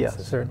those instances. Yeah,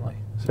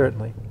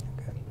 certainly.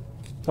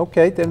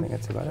 Okay, I then think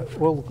that's about it.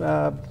 we'll,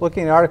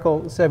 looking at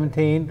Article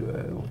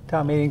 17,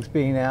 town meeting's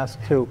being asked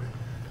to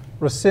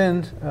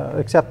rescind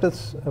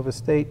acceptance of a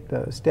state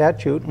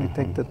statute. We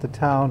think that the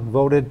town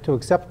voted to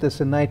accept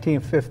this in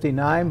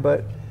 1959,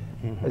 but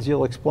as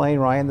you'll explain,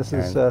 Ryan, this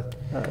is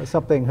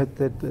something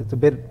that's a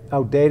bit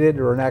outdated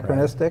or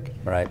anachronistic.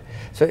 Right.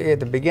 So at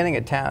the beginning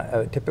of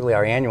town, typically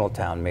our annual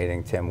town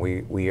meeting, Tim,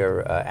 we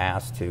are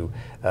asked to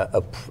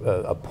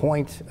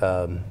appoint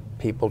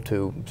people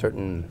to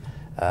certain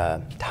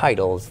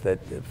titles that,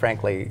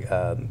 frankly,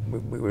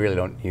 we really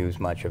don't use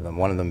much of them.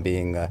 One of them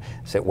being,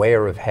 say,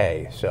 weigher of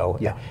hay. So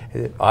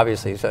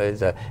obviously, so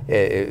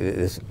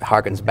this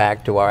harkens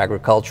back to our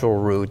agricultural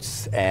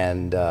roots,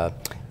 and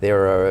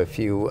there are a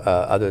few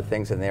other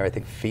things in there. I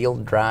think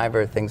field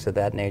driver, things of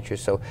that nature.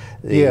 So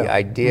the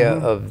idea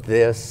of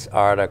this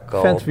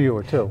article, fence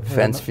viewer too.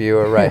 Fence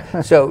viewer, right?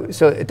 So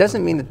it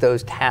doesn't mean that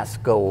those tasks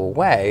go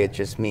away. It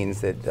just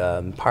means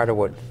that part of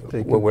what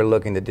we're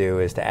looking to do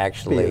is to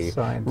actually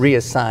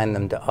reassign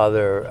them to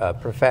other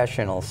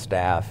professional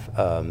staff,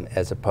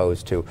 as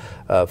opposed to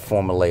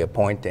formally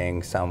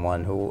appointing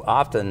someone who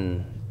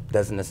often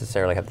doesn't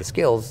necessarily have the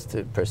skills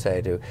per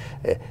se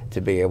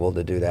to be able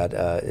to do that.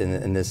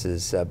 And this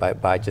is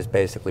by just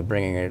basically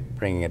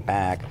bringing it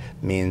back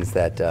means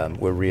that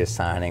we're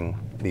reassigning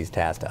these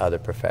tasks to other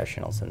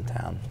professionals in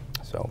town.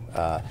 So,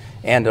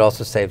 and it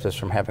also saves us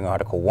from having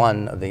Article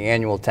 1 of the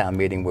annual town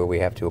meeting where we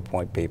have to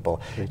appoint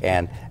people.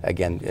 And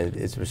again,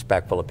 it's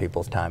respectful of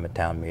people's time at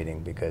town meeting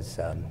because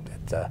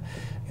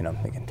you know,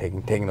 again,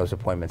 taking those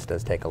appointments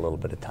does take a little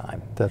bit of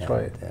time. That's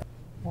right.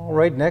 All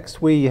right,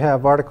 next we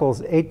have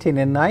Articles 18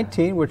 and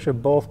 19, which are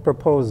both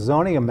proposed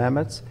zoning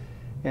amendments.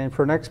 And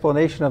for an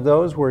explanation of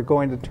those, we're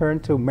going to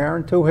turn to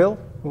Maren Toohill,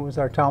 who is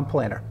our town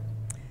planner.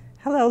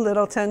 Hello,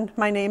 Littleton.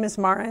 My name is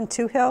Maren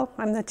Toohill.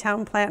 I'm the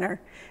town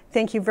planner.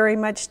 Thank you very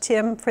much,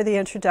 Tim, for the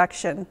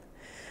introduction.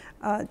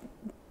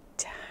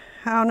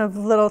 Town of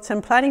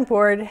Littleton Planning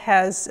Board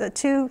has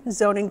 2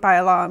 zoning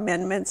bylaw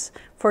amendments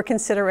for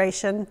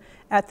consideration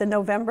at the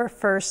November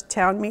 1st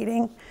town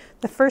meeting.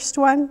 The first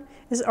one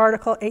is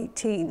Article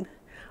 18.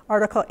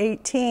 Article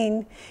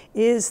 18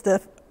 is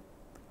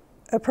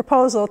a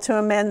proposal to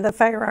amend the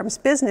firearms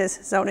business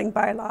zoning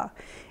bylaw.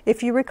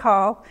 If you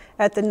recall,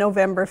 at the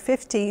November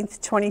 15th,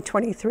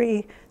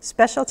 2023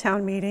 special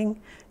town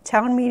meeting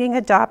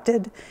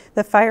adopted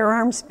the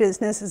firearms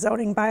business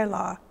zoning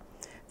bylaw.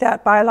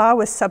 That bylaw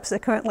was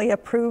subsequently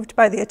approved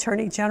by the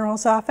Attorney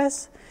General's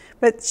office,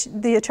 but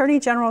the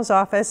Attorney General's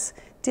office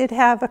did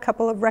have a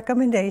couple of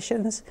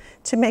recommendations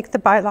to make the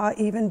bylaw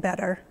even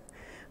better.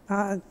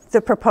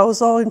 The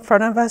proposal in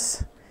front of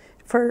us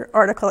for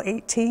Article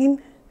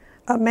 18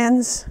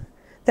 amends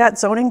that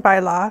zoning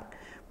bylaw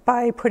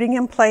by putting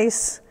in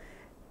place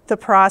the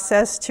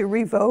process to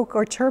revoke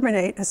or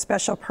terminate a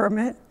special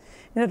permit,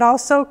 and it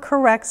also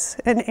corrects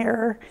an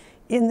error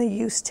in the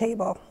use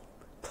table.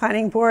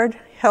 Planning Board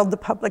held the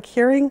public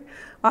hearing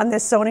on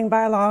this zoning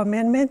bylaw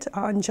amendment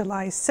on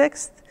July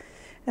 6th,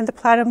 and the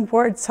Planning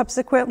Board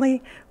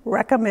subsequently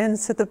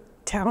recommends that the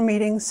town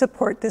meeting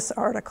support this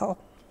article.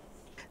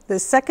 The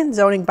second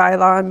zoning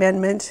bylaw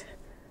amendment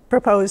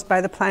proposed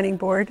by the Planning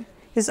Board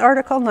is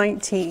Article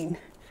 19.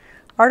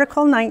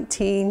 Article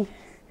 19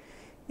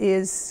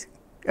 is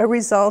a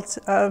result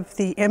of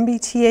the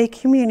MBTA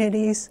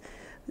community's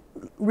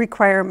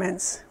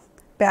requirements.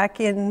 Back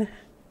in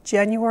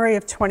January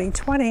of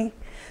 2020,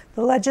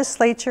 the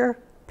legislature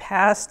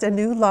passed a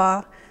new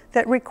law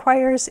that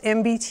requires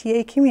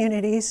MBTA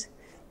communities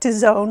to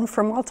zone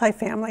for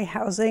multifamily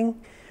housing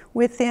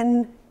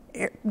within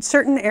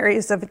certain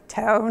areas of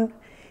town,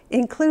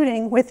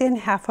 including within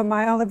half a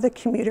mile of the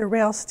commuter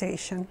rail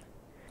station.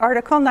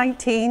 Article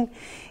 19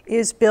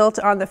 is built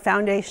on the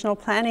foundational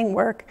planning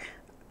work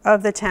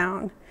of the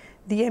town.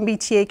 the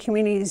MBTA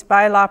Communities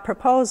Bylaw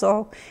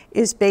proposal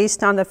is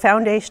based on the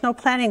foundational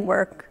planning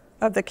work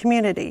of the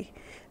community.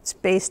 It's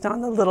based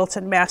on the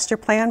Littleton Master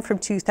Plan from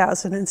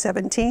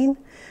 2017,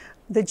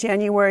 the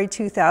January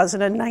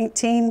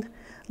 2019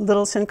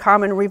 Littleton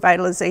Common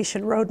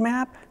Revitalization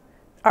Roadmap,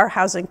 our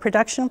Housing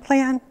Production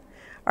Plan,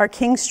 our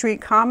King Street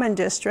Common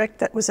District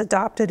that was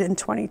adopted in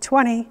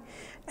 2020,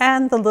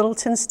 and the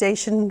Littleton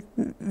Station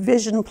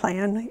Vision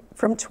Plan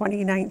from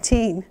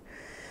 2019.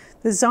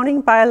 The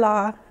zoning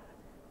bylaw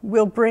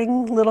will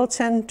bring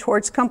Littleton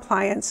towards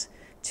compliance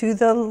to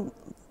the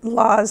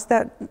laws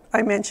that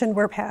I mentioned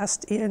were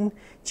passed in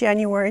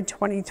January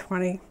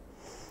 2020.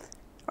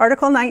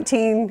 Article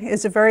 19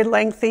 is a very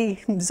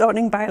lengthy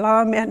zoning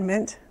bylaw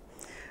amendment.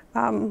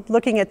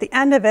 Looking at the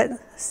end of it,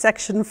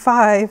 Section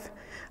 5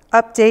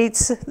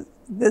 updates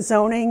the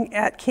zoning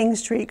at King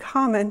Street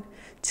Common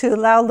to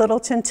allow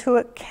Littleton to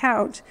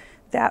account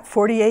that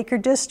 40-acre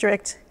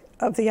district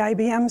of the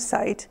IBM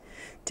site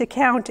to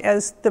count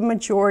as the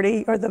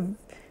majority or the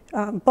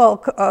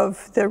bulk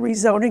of the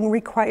rezoning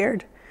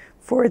required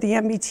for the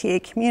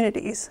MBTA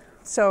communities.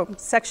 So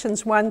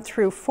sections 1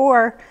 through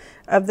 4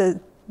 of the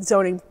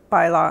zoning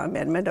bylaw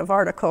amendment of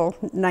Article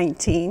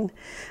 19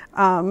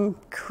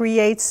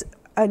 creates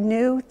a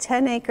new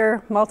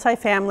 10-acre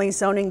multifamily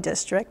zoning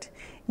district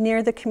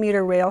near the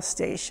commuter rail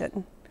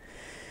station.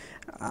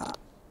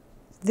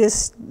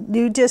 This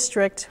new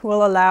district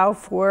will allow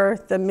for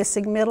the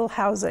missing middle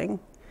housing,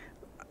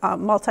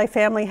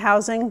 multifamily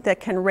housing that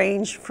can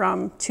range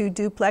from 2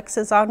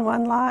 duplexes on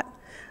one lot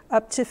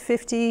up to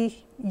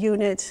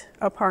 50-unit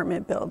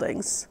apartment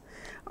buildings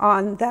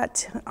on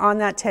that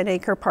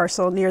 10-acre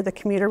parcel near the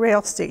commuter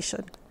rail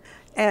station.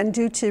 And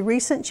due to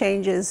recent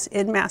changes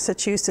in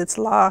Massachusetts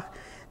law,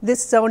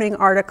 this zoning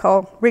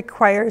article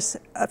requires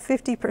a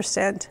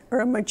 50%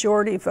 or a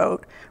majority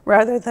vote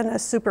rather than a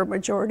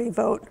supermajority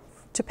vote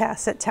to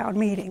pass at town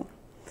meeting.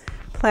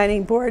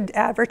 Planning Board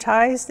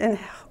advertised and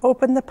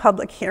opened the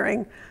public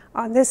hearing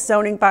on this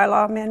zoning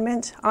bylaw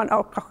amendment on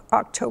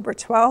October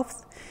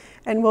 12th,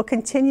 and will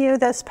continue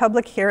this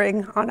public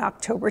hearing on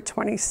October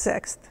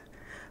 26th.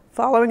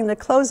 Following the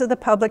close of the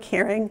public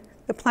hearing,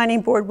 the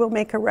Planning Board will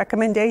make a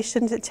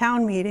recommendation to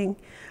town meeting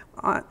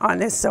on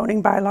this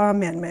zoning bylaw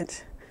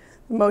amendment.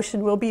 The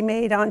motion will be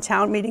made on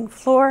town meeting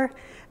floor,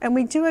 and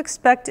we do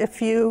expect a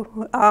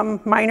few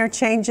minor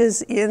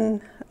changes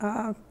in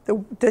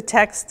the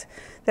text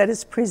that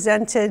is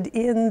presented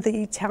in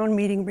the town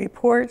meeting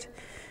report.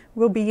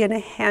 Will be in a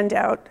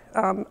handout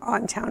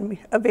on town,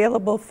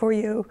 available for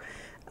you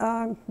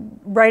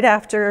right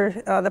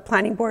after the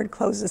Planning Board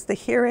closes the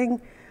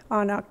hearing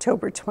on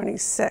October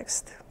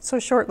 26th, so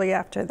shortly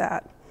after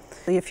that.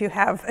 If you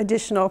have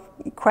additional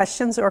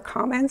questions or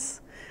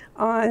comments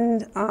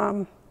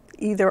on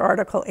either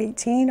Article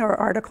 18 or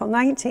Article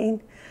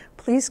 19,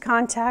 please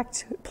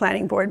contact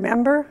Planning Board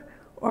member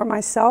or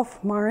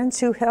myself, Maren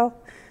Toohill,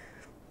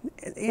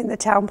 in the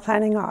Town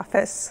Planning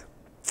Office.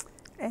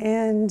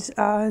 And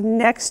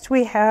next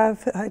we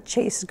have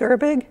Chase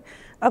Gerbig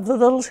of the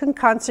Littleton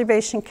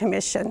Conservation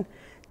Commission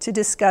to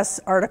discuss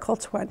Article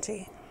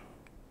 20.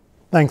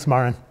 Thanks,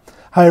 Maren.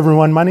 Hi,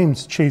 everyone. My name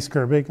is Chase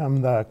Gerbig.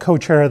 I'm the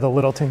co-chair of the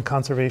Littleton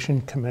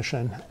Conservation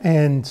Commission,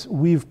 and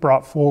we've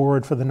brought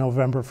forward for the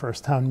November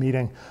 1st town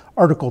meeting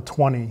Article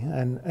 20,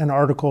 an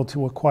article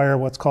to acquire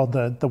what's called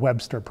the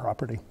Webster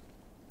property.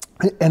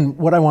 And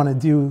what I want to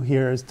do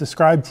here is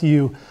describe to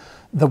you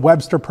the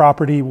Webster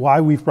property,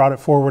 why we've brought it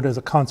forward as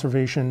a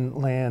conservation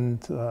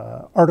land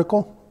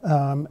article,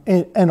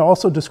 and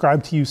also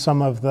describe to you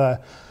some of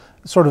the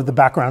sort of the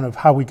background of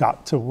how we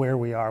got to where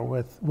we are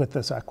with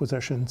this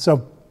acquisition.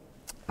 So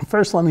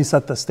first, let me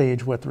set the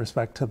stage with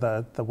respect to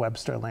the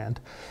Webster land.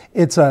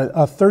 It's a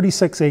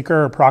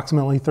 36-acre,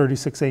 approximately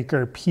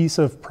 36-acre piece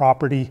of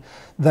property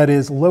that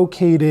is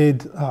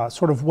located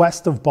sort of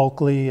west of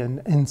Bulkley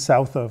and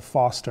south of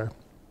Foster.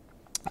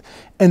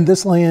 And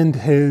this land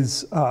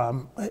has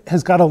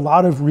got a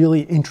lot of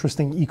really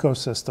interesting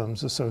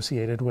ecosystems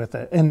associated with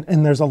it.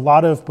 And there's a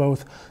lot of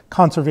both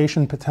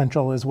conservation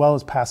potential as well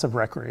as passive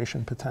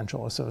recreation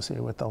potential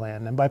associated with the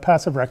land. And by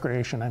passive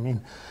recreation, I mean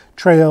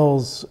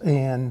trails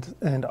and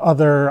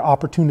other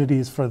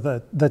opportunities for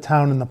the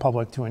town and the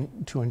public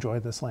to enjoy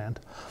this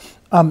land.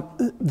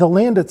 The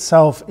land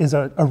itself is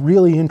a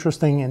really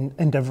interesting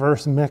and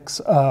diverse mix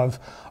of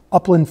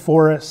upland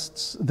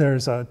forests.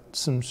 There's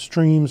some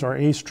streams, or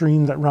a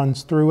stream that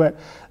runs through it.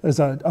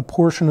 There's a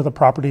portion of the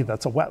property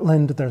that's a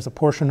wetland. There's a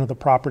portion of the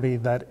property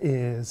that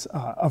is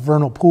a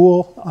vernal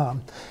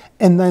pool.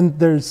 And then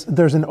there's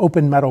an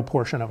open meadow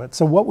portion of it.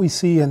 So what we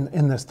see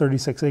in this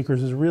 36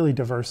 acres is a really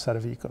diverse set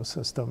of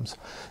ecosystems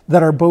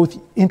that are both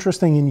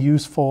interesting and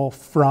useful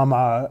from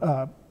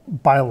a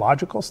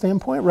biological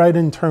standpoint, right,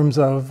 in terms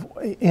of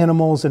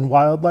animals and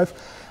wildlife,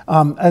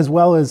 as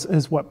well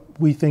as what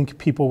we think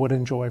people would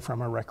enjoy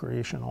from a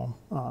recreational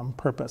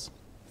purpose.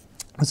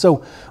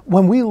 So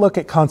when we look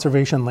at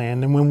conservation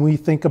land and when we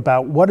think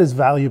about what is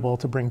valuable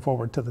to bring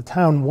forward to the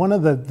town, one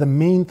of the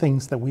main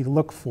things that we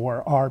look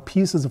for are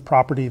pieces of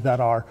property that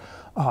are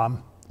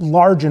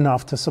large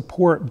enough to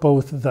support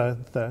both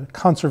the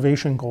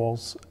conservation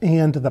goals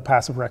and the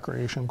passive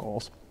recreation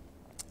goals.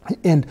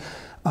 And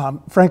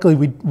frankly,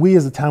 we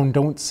as a town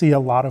don't see a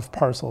lot of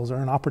parcels or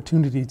an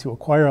opportunity to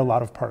acquire a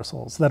lot of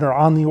parcels that are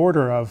on the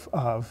order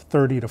of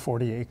 30 to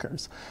 40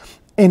 acres.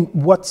 And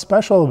what's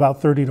special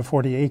about 30 to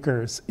 40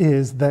 acres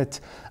is that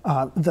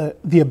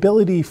the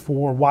ability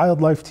for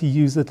wildlife to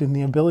use it and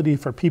the ability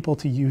for people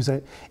to use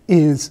it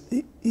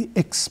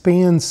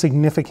expands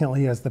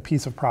significantly as the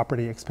piece of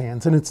property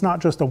expands. And it's not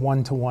just a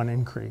one-to-one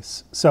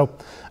increase. So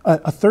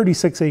a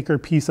 36-acre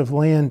piece of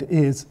land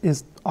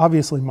is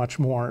obviously much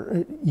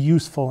more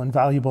useful and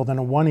valuable than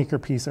a 1-acre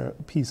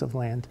piece of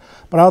land.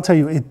 But I'll tell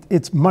you,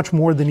 it's much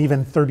more than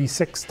even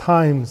 36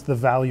 times the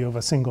value of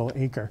a single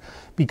acre,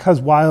 because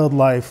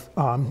wildlife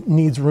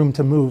needs room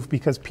to move,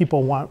 because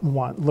people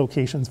want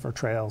locations for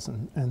trails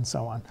and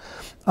so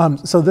on.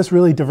 So this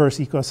really diverse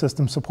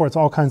ecosystem supports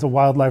all kinds of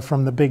wildlife,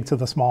 from the big to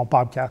the small,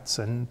 bobcats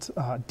and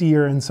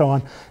deer and so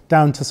on,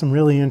 down to some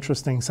really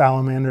interesting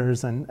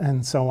salamanders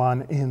and so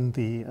on in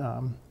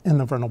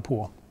the vernal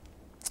pool.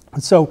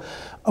 So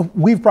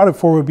we've brought it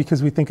forward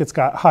because we think it's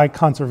got high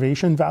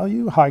conservation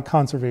value, high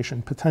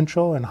conservation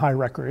potential, and high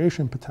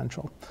recreation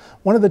potential.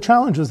 One of the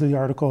challenges of the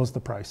article is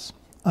the price.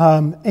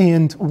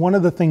 And one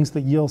of the things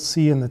that you'll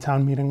see in the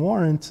town meeting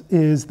warrant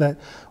is that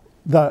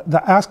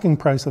the asking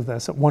price of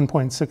this at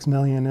 $1.6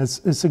 million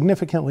is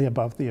significantly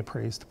above the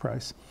appraised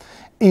price.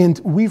 And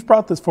we've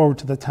brought this forward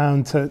to the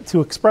town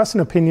to express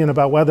an opinion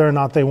about whether or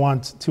not they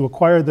want to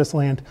acquire this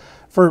land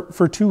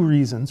for two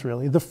reasons,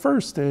 really. The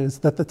first is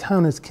that the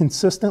town has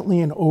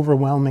consistently and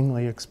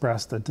overwhelmingly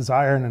expressed a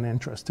desire and an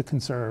interest to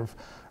conserve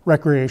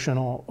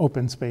recreational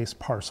open space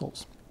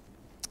parcels.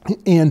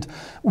 And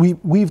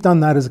we've done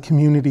that as a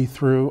community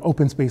through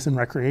open space and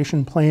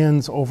recreation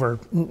plans over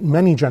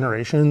many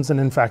generations.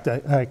 And in fact,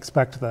 I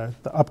expect the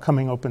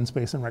upcoming open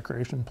space and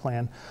recreation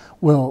plan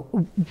will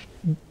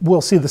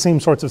see the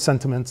same sorts of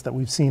sentiments that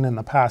we've seen in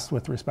the past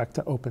with respect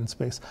to open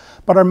space.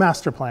 But our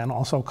master plan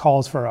also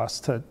calls for us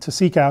to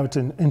seek out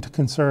and to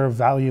conserve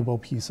valuable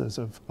pieces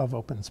of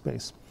open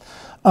space.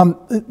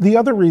 The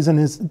other reason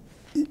is,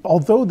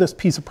 although this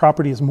piece of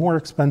property is more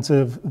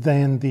expensive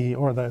than the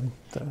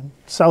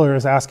seller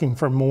is asking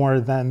for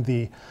more than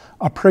the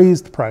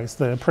appraised price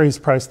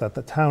that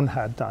the town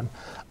had done,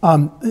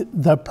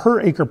 the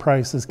per acre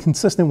price is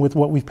consistent with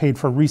what we've paid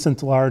for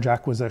recent large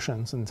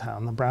acquisitions in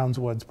town, the Browns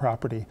Woods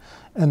property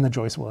and the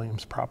Joyce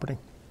Williams property.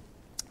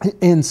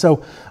 And so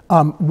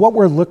what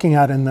we're looking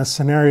at in this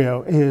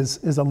scenario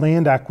is a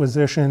land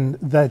acquisition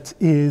that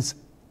is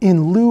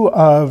in lieu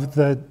of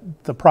the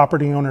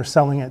property owner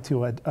selling it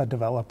to a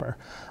developer.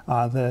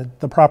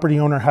 The property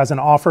owner has an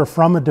offer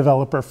from a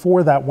developer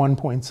for that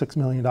 $1.6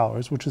 million,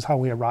 which is how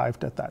we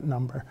arrived at that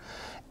number,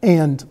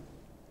 and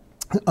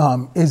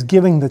is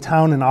giving the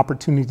town an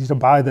opportunity to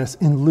buy this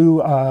in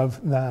lieu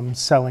of them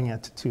selling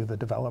it to the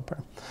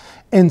developer.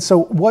 And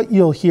so what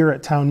you'll hear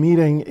at town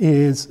meeting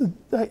is,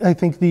 I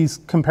think, these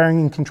comparing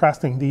and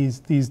contrasting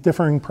these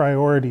differing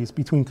priorities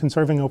between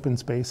conserving open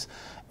space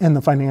and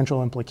the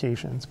financial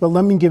implications. But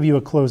let me give you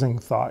a closing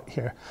thought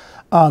here.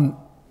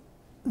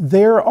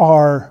 There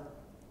are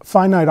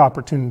finite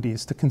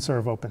opportunities to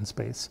conserve open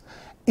space,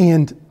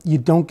 and you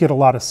don't get a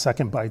lot of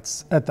second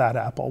bites at that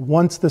apple.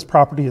 Once this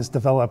property is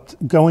developed,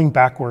 going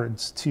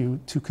backwards to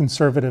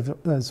conservative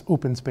as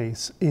open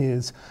space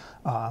is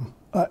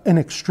an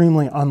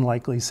extremely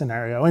unlikely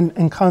scenario.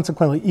 And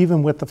consequently,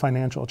 even with the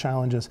financial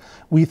challenges,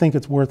 we think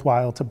it's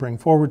worthwhile to bring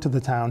forward to the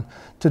town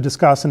to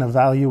discuss and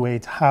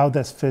evaluate how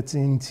this fits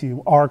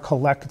into our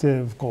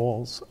collective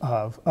goals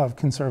of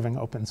conserving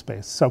open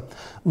space. So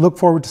look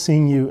forward to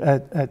seeing you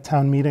at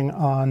town meeting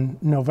on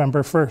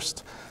November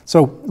 1st.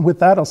 So with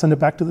that, I'll send it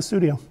back to the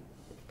studio.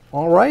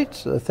 All right.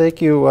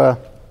 Thank you,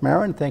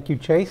 Maren. Thank you,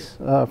 Chase,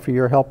 for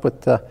your help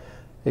with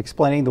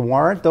explaining the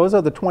warrant. Those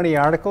are the 20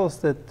 articles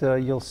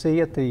that you'll see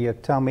at the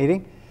town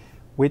meeting,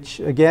 which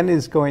again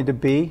is going to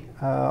be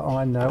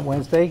on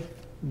Wednesday,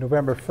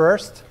 November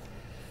 1st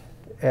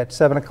at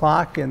 7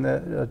 o'clock in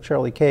the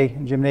Charlie K.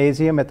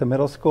 Gymnasium at the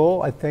middle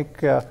school. I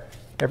think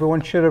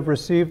everyone should have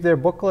received their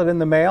booklet in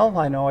the mail.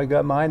 I know I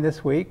got mine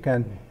this week,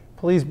 and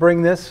please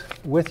bring this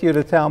with you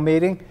to town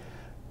meeting.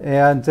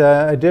 And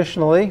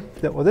additionally,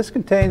 this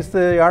contains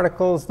the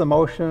articles, the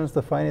motions,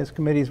 the Finance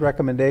Committee's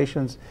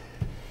recommendations,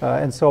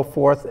 and so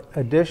forth.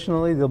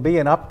 Additionally, there'll be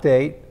an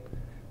update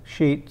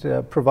sheet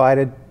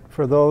provided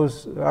for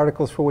those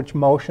articles for which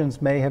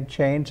motions may have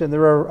changed, and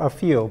there are a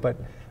few, but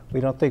we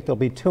don't think there'll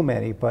be too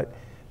many. But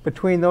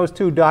between those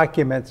two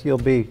documents, you'll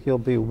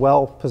be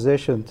well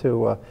positioned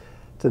to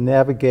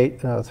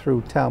navigate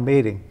through town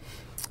meeting.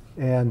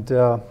 And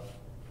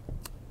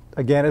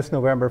again, it's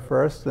November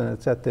 1st, and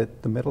it's at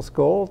the middle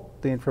school.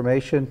 The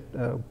information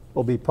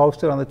will be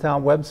posted on the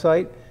town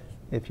website.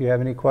 If you have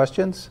any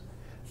questions,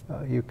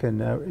 you can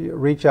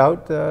reach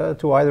out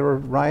to either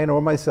Ryan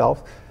or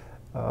myself.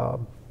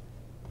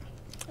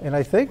 And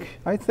I think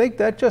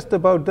that just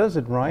about does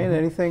it, Ryan.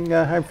 Anything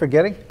I'm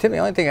forgetting? Tim, the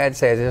only thing I'd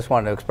say is I just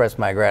wanted to express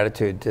my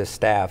gratitude to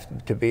staff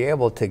to be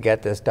able to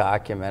get this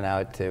document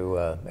out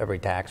to every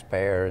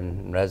taxpayer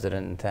and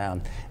resident in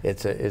town.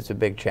 It's a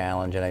big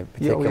challenge, and I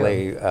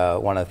particularly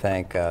want to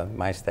thank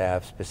my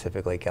staff,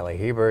 specifically Kelly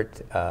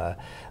Hebert,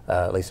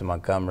 Lisa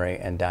Montgomery,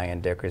 and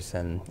Diane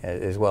Dickerson,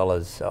 as well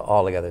as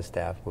all the other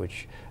staff,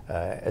 which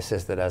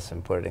assisted us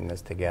in putting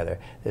this together.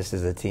 This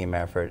is a team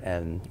effort,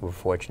 and we're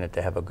fortunate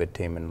to have a good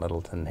team in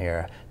Littleton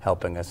here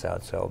helping us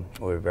out. So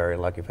we're very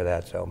lucky for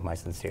that. So my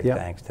sincere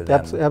thanks to them.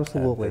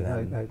 Absolutely.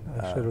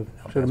 I should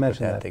have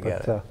mentioned that.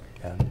 Together.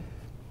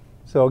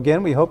 So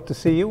again, we hope to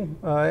see you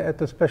at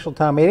the special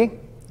town meeting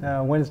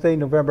Wednesday,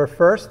 November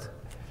 1st.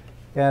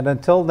 And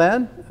until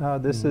then,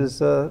 this is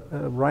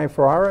Ryan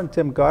Ferrara and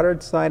Tim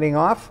Goddard signing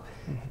off.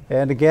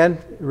 And again,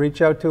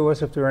 reach out to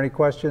us if there are any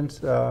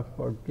questions, or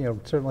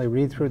certainly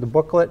read through the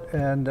booklet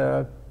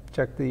and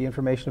check the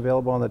information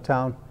available on the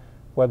town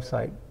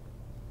website.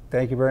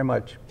 Thank you very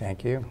much.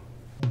 Thank you.